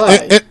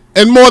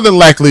 and more than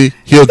likely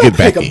he'll get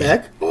back in.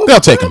 They'll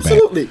take him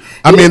back.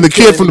 I mean, the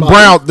kid from the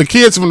Browns, the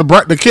kid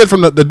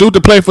from the dude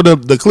that played for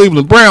the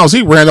Cleveland Browns,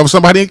 he ran over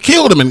somebody and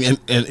killed him, and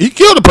he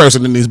killed a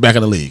person, and he's back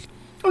in the league.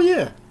 Oh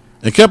yeah,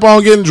 and kept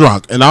on getting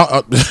drunk, and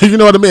you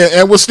know what I mean,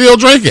 and was still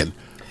drinking.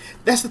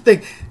 That's the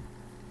thing.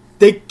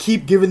 They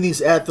keep giving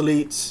these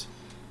athletes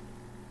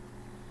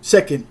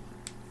second,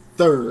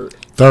 third,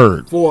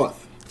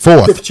 fourth,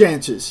 fifth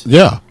chances.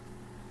 Yeah.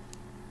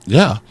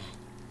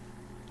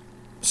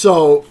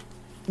 So,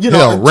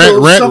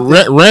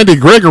 Randy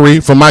Gregory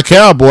from my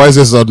Cowboys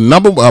is a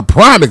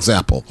prime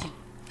example.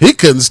 He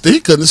couldn't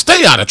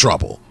stay out of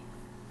trouble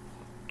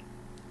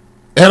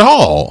at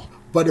all.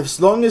 But as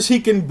long as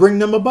he can bring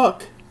them a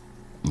buck,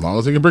 As long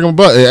as he can bring him a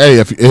butt. Hey,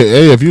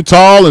 if you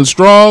tall and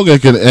strong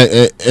and can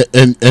get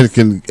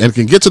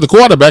to the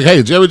quarterback,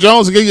 hey, Jerry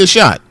Jones will give you a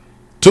shot,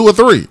 2 or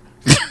 3.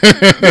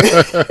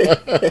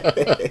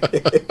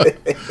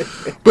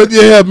 But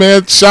yeah,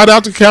 man, shout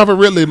out to Calvin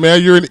Ridley,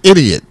 man. You're an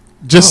idiot.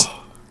 Just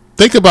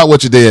think about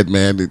what you did,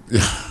 man.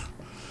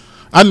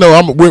 I know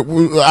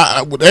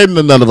ain't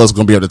none of us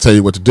gonna be able to tell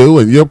you what to do,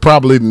 and you'll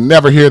probably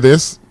never hear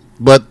this,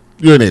 but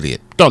you're an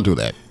idiot. Don't do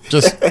that.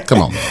 Just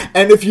come on, man.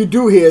 And if you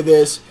do hear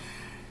this,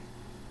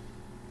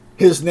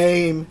 his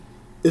name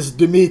is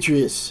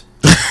Demetrius.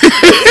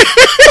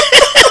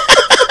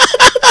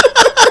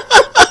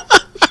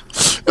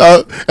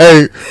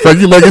 Hey, Frank,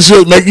 you making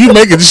sure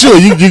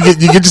you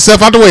get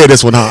yourself out the way of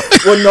this one, huh?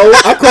 Well, no,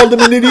 I called him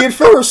an idiot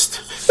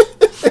first.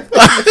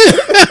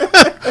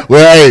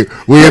 Well, hey,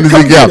 we in it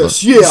together.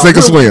 Yeah, sink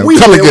or swim.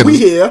 Come and get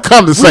us.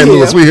 Come to St.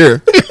 Louis. We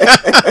here.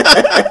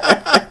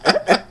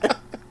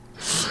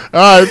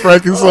 All right,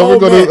 Frankie. So we're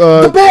going to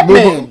the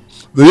Batman.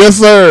 Yes,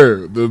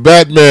 sir. The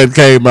Batman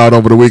came out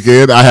over the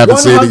weekend. I haven't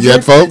seen it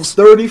yet, folks.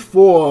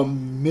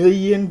 $34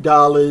 million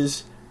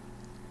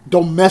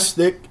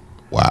domestic.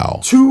 Wow.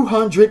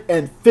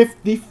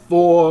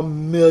 $254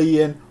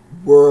 million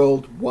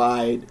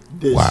worldwide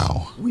this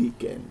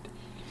weekend.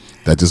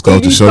 That just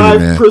goes to show you,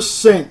 man.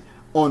 85%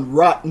 on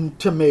Rotten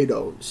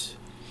Tomatoes.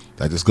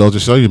 That just goes to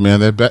show you, man,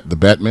 that the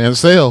Batman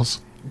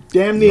sells.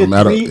 Damn near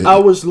 3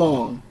 hours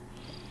long.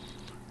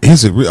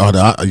 Is it real?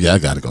 Yeah, I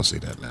got to go see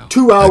that now.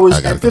 2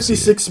 hours and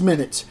 56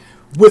 minutes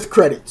with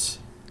credits.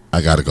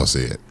 I got to go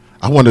see it.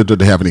 I wonder, did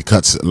they have any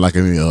cuts, like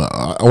any?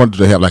 I wonder,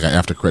 did they have like an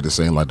after credit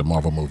scene like the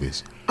Marvel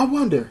movies? I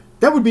wonder.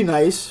 That would be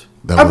nice.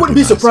 I wouldn't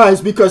be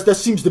surprised because that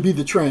seems to be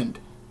the trend.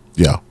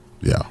 Yeah.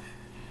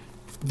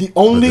 The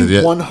only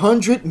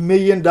 $100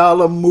 million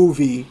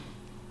movie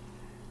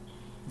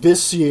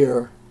this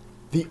year,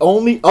 the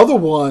only other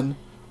one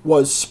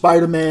was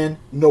Spider-Man: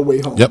 No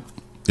Way Home. Yep,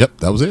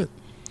 that was it.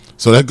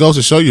 So that goes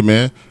to show you,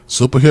 man,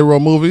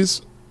 superhero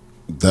movies,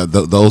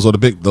 those are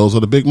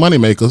the big money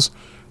makers,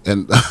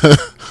 and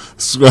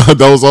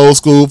those old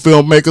school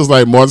filmmakers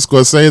like Martin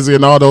Scorsese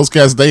and all those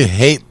cats, they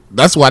hate.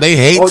 That's why they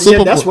hate.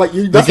 That's why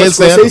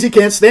Scorsese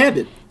can't stand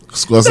it.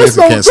 Scorsese can't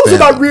stand it. Those are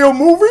not real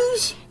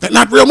movies. They're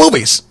not real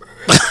movies.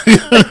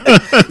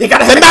 They're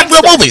not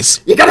real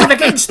movies. You gotta have a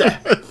gangster.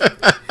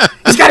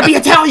 He's gotta be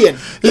Italian.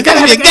 You gotta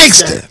have a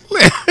gangster.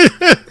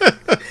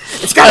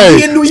 It's gotta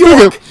be in New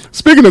York.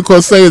 Speaking of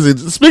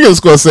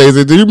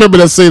Scorsese, do you remember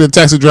that scene in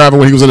Taxi Driver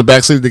when he was in the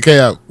backseat of the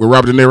cab with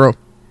Robert De Niro?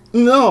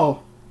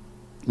 No.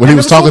 When he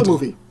was talking to the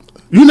movie.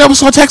 You never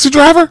saw Taxi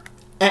Driver?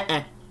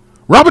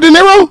 Robert De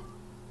Niro?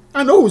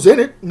 I know who's in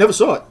it. Never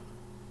saw it.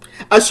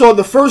 I saw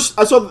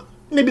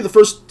maybe the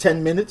first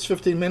 10 minutes,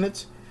 15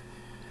 minutes.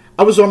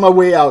 I was on my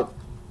way out,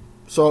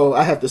 so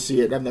I have to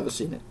see it. I've never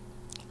seen it.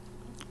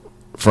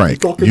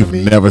 Frank, you've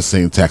never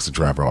seen Taxi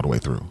Driver all the way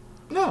through?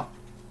 No.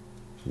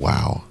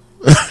 Wow.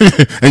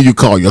 And you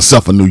call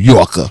yourself a New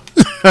Yorker?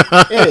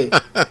 Hey,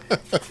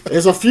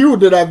 there's a few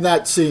that I've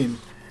not seen.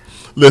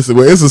 Listen,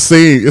 well, it's a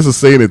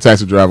scene in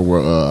Taxi Driver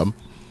where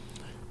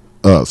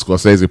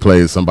Scorsese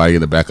plays somebody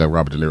in the back of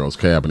Robert De Niro's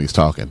cab and he's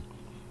talking,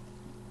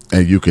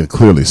 and you can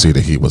clearly see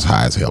that he was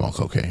high as hell on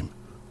cocaine.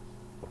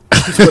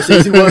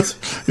 Scorsese was?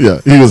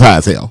 Yeah, he was high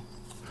as hell.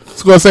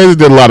 Scorsese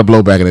did a lot of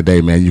blow back in the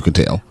day, man. You can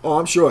tell. Oh,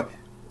 I'm sure.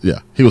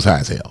 Yeah, he was high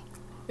as hell.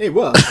 Hey,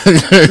 well,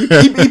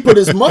 he put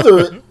his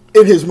mother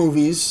in his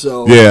movies,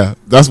 so yeah,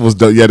 that was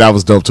dope. Yeah, that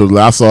was dope too.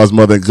 I saw his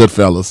mother in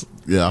Goodfellas.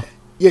 Yeah,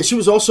 she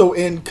was also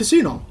in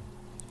Casino.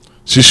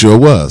 She sure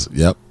was.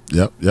 Yep,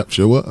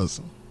 sure was.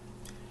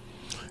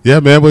 Yeah,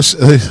 man. But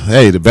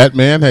hey, the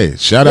Batman. Hey,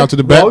 shout out to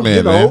the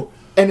Batman, man.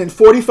 And in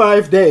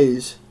 45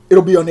 days,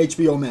 it'll be on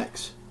HBO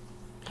Max.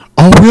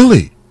 Oh,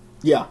 really?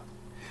 Yeah.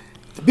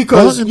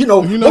 Because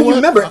you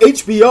remember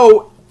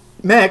HBO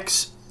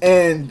Max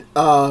and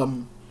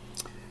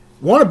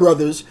Warner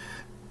Brothers.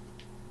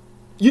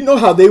 You know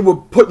how they were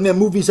putting their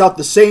movies out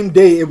the same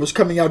day it was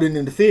coming out in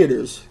the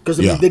theaters, because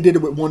they did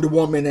it with Wonder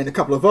Woman and a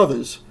couple of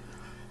others.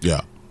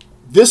 Yeah.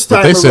 This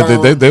time they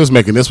said they was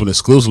making this one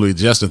exclusively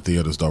just in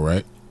theaters, though,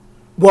 right?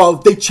 Well,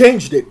 they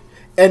changed it,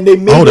 and they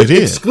made it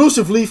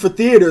exclusively for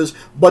theaters,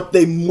 but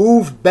they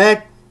moved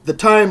back the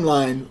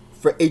timeline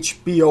for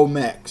HBO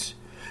Max.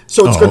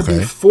 So it's going to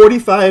be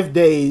 45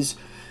 days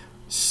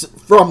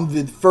from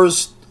the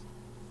first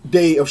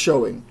day of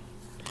showing.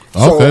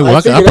 Okay, so well,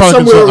 I think that's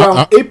somewhere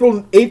around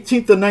April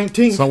 18th or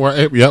 19th. Somewhere,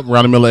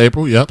 around the middle of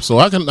April. Yep. So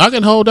I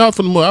can hold out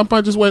for the more. I'll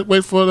probably just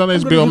wait for it on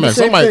HBO Max.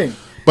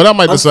 But I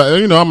might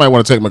decide. I might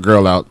want to take my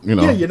girl out.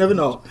 Yeah, you never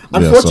know.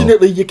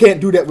 Unfortunately, you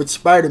can't do that with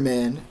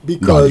Spider-Man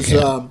because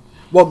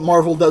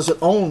Marvel doesn't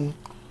own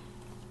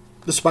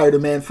the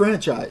Spider-Man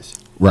franchise.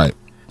 Right.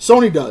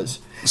 Sony does.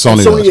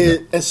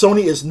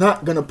 Sony is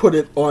not going to put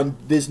it on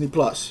Disney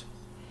Plus.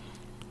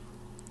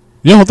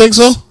 You don't think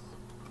so?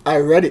 I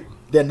read it.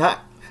 They're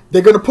not.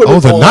 They're going to put it on... Oh,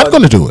 they're not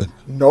going to do it?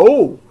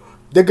 No.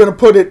 They're going to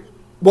put it...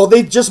 Well,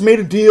 they just made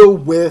a deal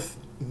with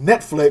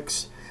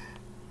Netflix.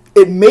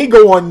 It may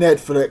go on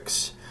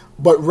Netflix,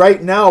 but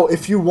right now,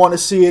 if you want to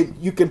see it,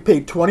 you can pay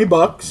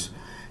 $20,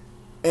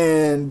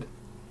 and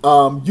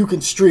you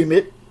can stream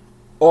it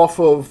off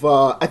of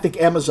I think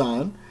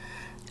Amazon.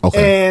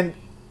 Okay. And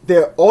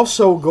they're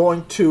also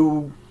going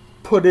to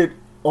put it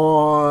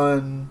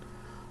on.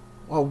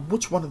 Well,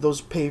 which one of those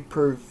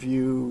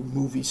pay-per-view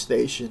movie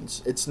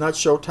stations? It's not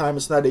Showtime.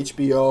 It's not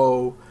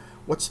HBO.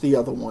 What's the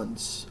other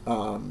ones?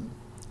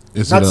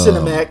 Is not it,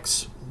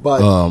 Cinemax,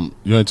 but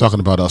you ain't talking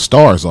about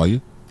Stars, are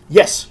you?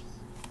 yes,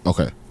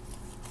 Okay.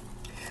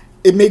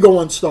 it may go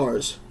on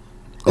Stars.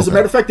 As a Okay.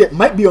 matter of fact, it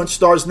might be on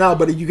Stars now,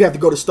 but you have to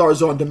go to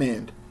Stars on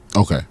Demand.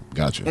 Okay.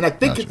 Gotcha. And I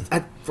think,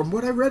 Gotcha. from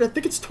what I read, I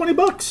think it's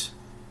 $20.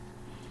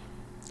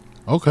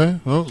 Okay.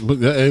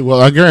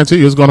 Well, I guarantee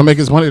you, it's going to make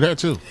its money there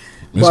too.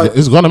 But-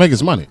 It's going to make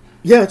its money.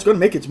 Yeah, it's going to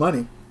make its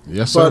money.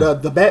 Yes, sir.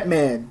 But The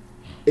Batman,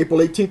 April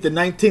 18th and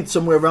 19th,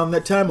 somewhere around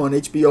that time on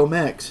HBO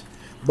Max.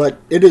 But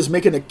it is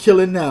making a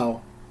killing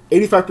now.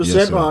 85%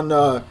 Yes, sir.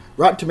 on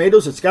Rotten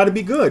Tomatoes. It's got to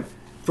be good.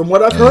 From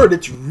what I've heard,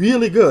 it's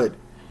really good.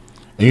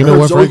 And you know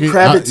what, Zoe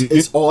Frankie? Kravitz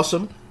is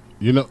awesome.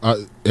 You know,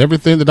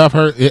 everything that I've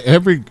heard,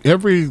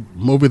 every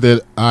movie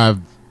that I've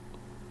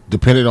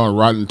depended on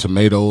Rotten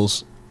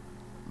Tomatoes,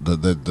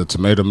 the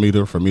tomato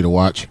meter for me to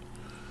watch,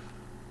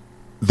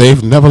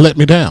 they've never let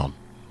me down.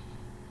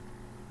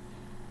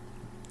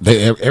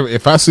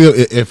 If I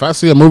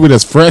see a movie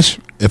that's fresh,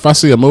 if I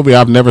see a movie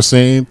I've never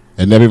seen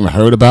and never even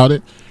heard about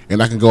it,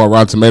 and I can go on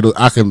Rotten Tomatoes,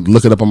 I can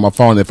look it up on my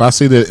phone. If I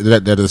see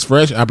that it's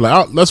fresh, I'm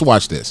like, oh, let's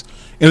watch this,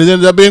 and it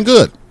ended up being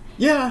good.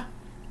 Yeah.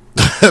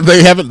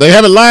 They haven't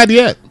lied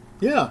yet.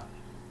 Yeah.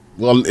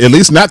 Well, at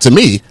least not to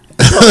me.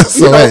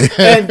 So, You know,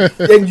 hey.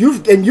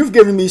 and you've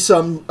given me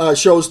some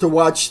shows to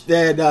watch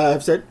that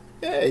I've said,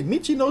 hey,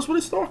 Michi knows what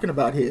he's talking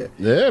about here.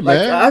 Yeah, Like,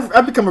 man.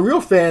 I've become a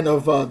real fan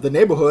of The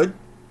Neighborhood.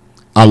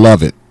 I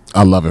love it.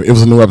 It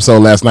was a new episode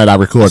last night. I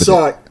recorded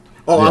Saw it.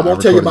 Oh, Yeah, I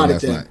won't tell you recorded about it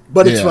last then. night.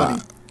 But it's Yeah.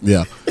 funny.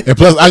 Yeah, and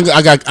plus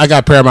I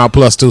got Paramount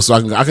Plus too, so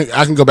I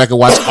can go back and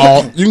watch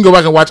all. You can go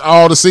back and watch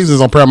all the seasons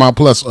on Paramount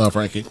Plus,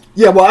 Frankie.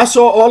 Yeah, well, I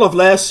saw all of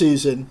last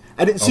season.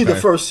 I didn't see the Okay.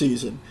 first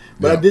season,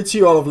 but Yeah. I did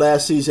see all of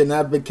last season.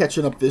 I've been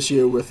catching up this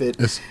year with it.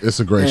 It's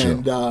a great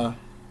and, show.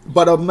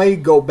 But I may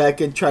go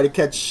back and try to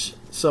catch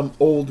some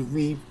old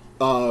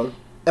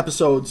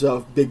episodes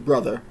of Big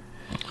Brother.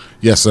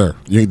 Yes, sir.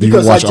 You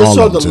Because can watch all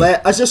of them too.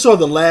 I just saw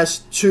the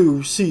last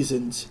 2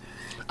 seasons.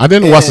 I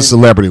didn't watch the and-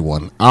 celebrity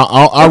one. I It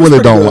was really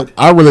pretty don't. good.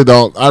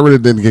 I really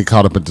didn't get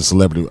caught up into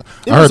celebrity.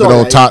 It I heard was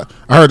that alright.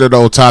 I heard that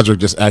old Todrick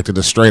just acted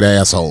a straight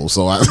asshole.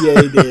 So I,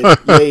 Yeah, he did.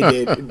 Yeah, he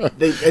did.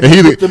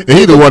 And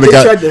he the one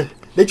that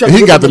got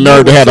he got the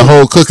nerve to have the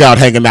whole cookout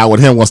hanging out with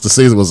him once the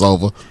season was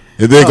over,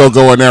 and then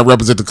go in there and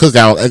represent the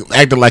cookout,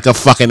 acting like a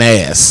fucking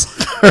ass.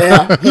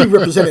 Yeah, he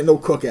represented no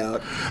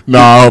cookout. No,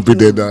 I hope he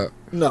did not.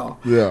 No.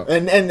 Yeah.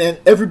 And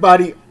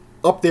everybody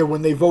up there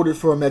when they voted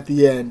for him at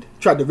the end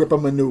tried to rip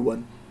him a new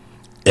one.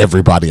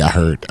 Everybody, I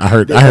heard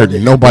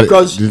did. nobody.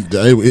 Because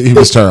He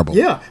was terrible.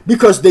 Yeah,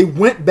 because they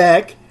went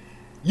back.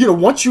 You know,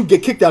 once you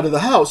get kicked out of the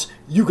house,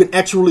 you can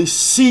actually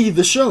see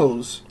the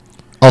shows.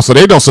 Oh, so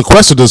they don't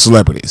sequester the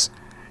celebrities.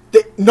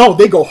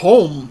 They go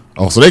home.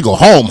 Oh, so they go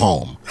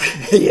home.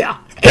 Yeah.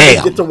 And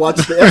Damn. they get to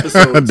watch the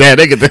episodes. Damn,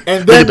 they get to,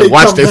 And they then get to they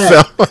watch come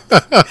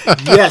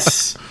themselves.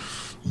 Yes.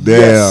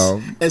 Damn.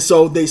 Yes. And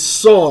so they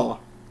saw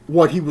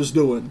what he was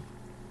doing.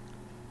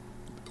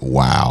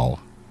 Wow.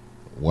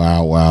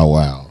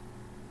 Well,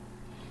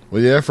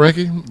 yeah,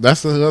 Frankie,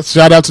 that's a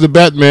shout out to the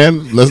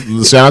Batman. Let's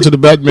shout out to the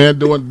Batman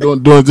doing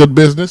good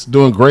business,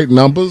 doing great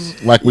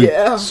numbers, like we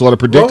Yeah. sort of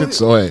predicted. Well,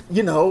 So hey,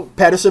 you know,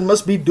 Patterson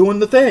must be doing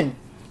the thing.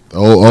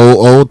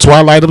 old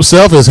Twilight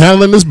himself is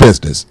handling his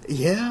business.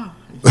 Yeah.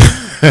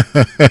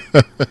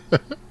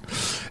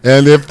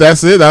 And if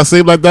that's it, I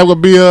seem like that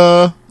would be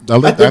I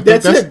think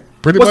that's it.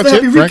 Pretty What's much the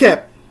happy it. Frankie.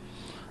 recap?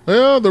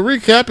 Well, the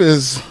recap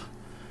is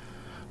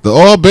the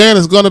oil ban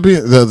is going to be.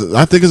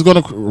 I think it's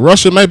going to.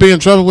 Russia may be in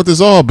trouble with this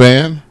oil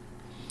ban.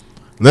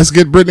 Let's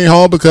get Brittney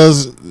home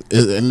because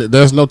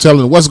there's no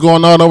telling what's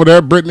going on over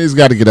there. Brittney's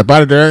got to get up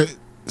out of there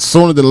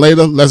sooner than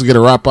later. Let's get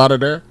her up out of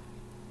there.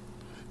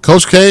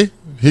 Coach K,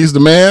 he's the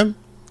man.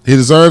 He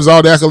deserves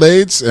all the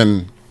accolades,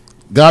 and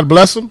God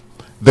bless him.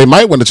 They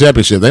might win the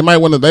championship. They might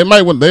win the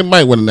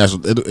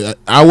national.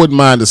 I wouldn't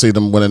mind to see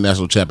them win a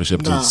national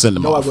championship to send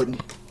them off. I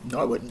wouldn't. No,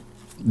 I wouldn't.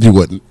 You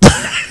wouldn't.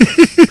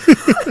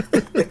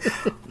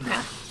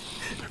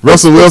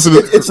 Russell Wilson.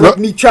 It's like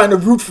me trying to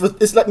root for.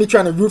 It's like me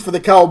trying to root for the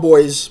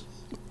Cowboys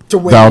to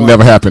win. That'll one.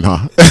 never happen,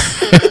 huh?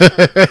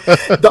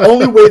 The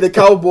only way the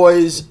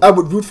Cowboys, I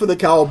would root for the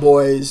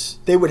Cowboys,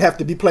 they would have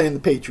to be playing the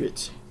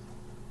Patriots.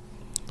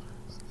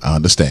 I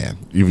understand.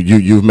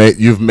 You've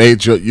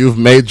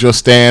made your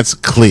stance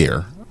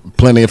clear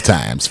plenty of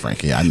times,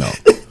 Frankie. I know.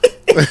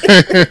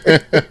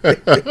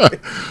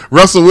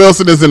 Russell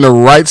Wilson is in the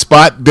right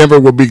spot. Denver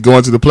will be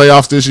going to the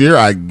playoffs this year.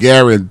 I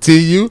guarantee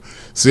you.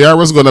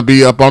 Sierra's going to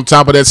be up on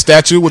top of that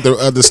statue with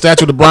the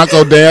statue of the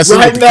Bronco dancing.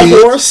 Riding with the that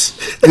kids.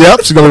 horse. Yep,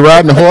 she's going to be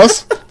riding the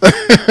horse.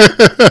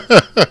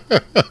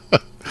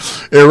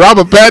 And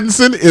Robert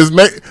Pattinson is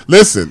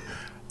listen.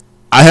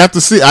 I have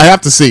to see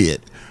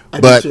it. I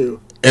do But too.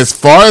 as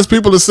far as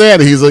people are saying,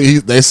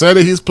 they said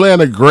that he's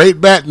playing a great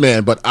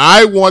Batman, but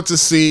I want to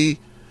see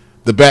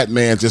the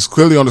Batman just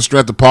clearly on the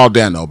strength of Paul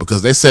Dano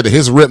because they said that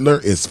his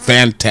Riddler is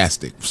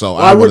fantastic. So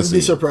I wouldn't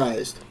be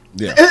surprised.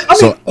 Yeah, I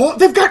mean,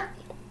 they've got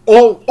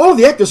all of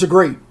the actors are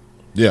great.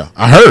 Yeah,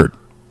 I heard.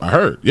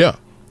 Yeah,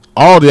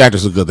 all the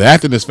actors are good. The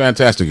acting is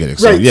fantastic in it.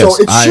 So, right. yes,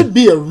 so it should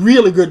be a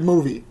really good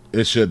movie.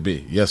 It should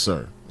be. Yes,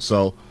 sir.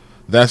 So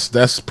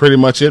that's pretty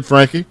much it,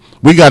 Frankie.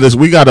 We got to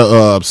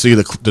see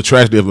the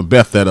tragedy of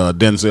Macbeth, that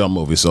Denzel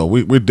movie. So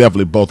we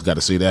definitely both got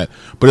to see that.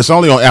 But it's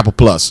only on Apple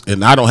Plus,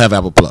 and I don't have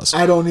Apple Plus.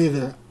 I don't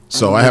either.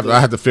 So I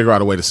have to figure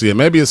out a way to see it.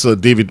 Maybe it's a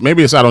DVD.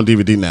 Maybe it's out on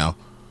DVD now.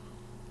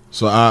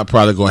 So I'm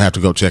probably going to have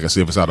to go check and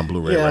see if it's out on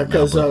Blu-ray right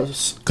now. Because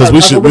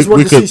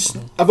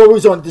I've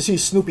always wanted to see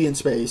Snoopy in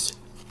space.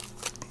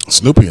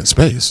 Snoopy in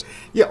space?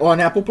 Yeah,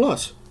 on Apple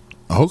Plus.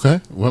 Okay.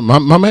 Well,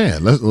 my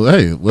man.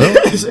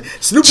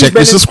 Snoopy's check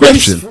your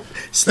subscription.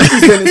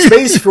 Snoopy's been in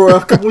space for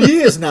a couple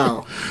years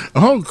now.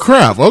 Oh,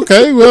 crap.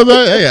 Okay. Well,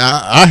 hey,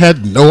 I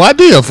had no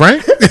idea,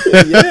 Frank.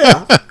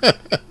 Yeah.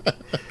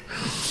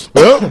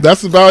 Well,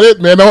 that's about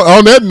it, man.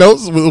 On that note,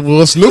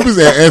 well,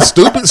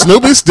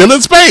 Snoopy's still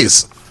in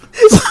space.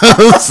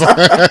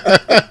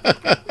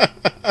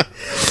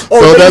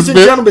 Ladies and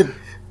gentlemen,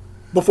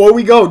 before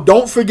we go,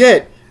 don't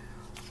forget,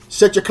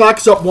 set your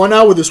clocks up 1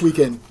 hour this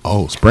weekend.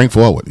 Oh, spring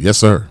forward. Yes,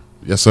 sir.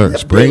 Yes, sir. Yep,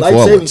 spring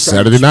forward.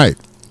 Saturday night.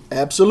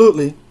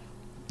 Absolutely.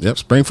 Yep,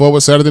 spring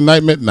forward Saturday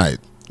night, midnight.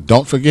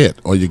 Don't forget,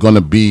 or you're going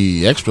to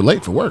be extra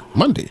late for work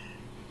Monday.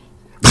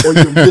 Or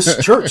you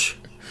miss church.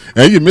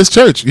 And you miss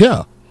church,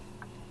 yeah.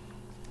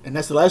 And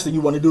that's the last thing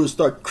you want to do is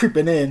start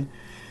creeping in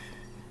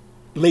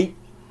late.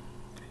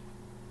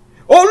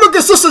 Oh, look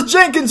at Sister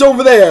Jenkins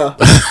over there.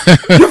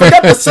 You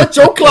forgot to set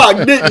your clock,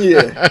 didn't you?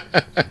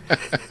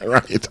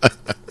 Right.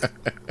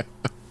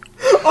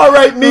 All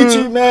right,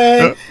 Michi,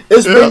 man.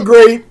 It's been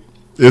great.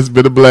 It's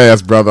been a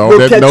blast, brother.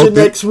 We'll catch you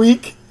next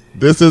week.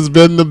 This has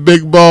been the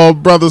Big Ball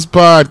Brothers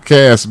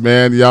podcast,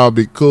 man. Y'all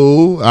be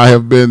cool. I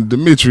have been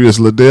Demetrius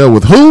Liddell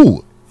with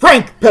who?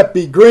 Frank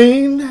Peppy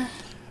Green.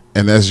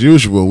 And as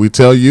usual, we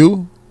tell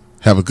you,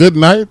 have a good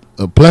night,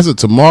 a pleasant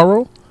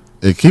tomorrow,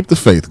 and keep the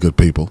faith, good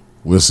people.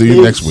 We'll see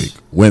you next week,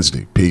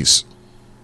 Wednesday. Peace.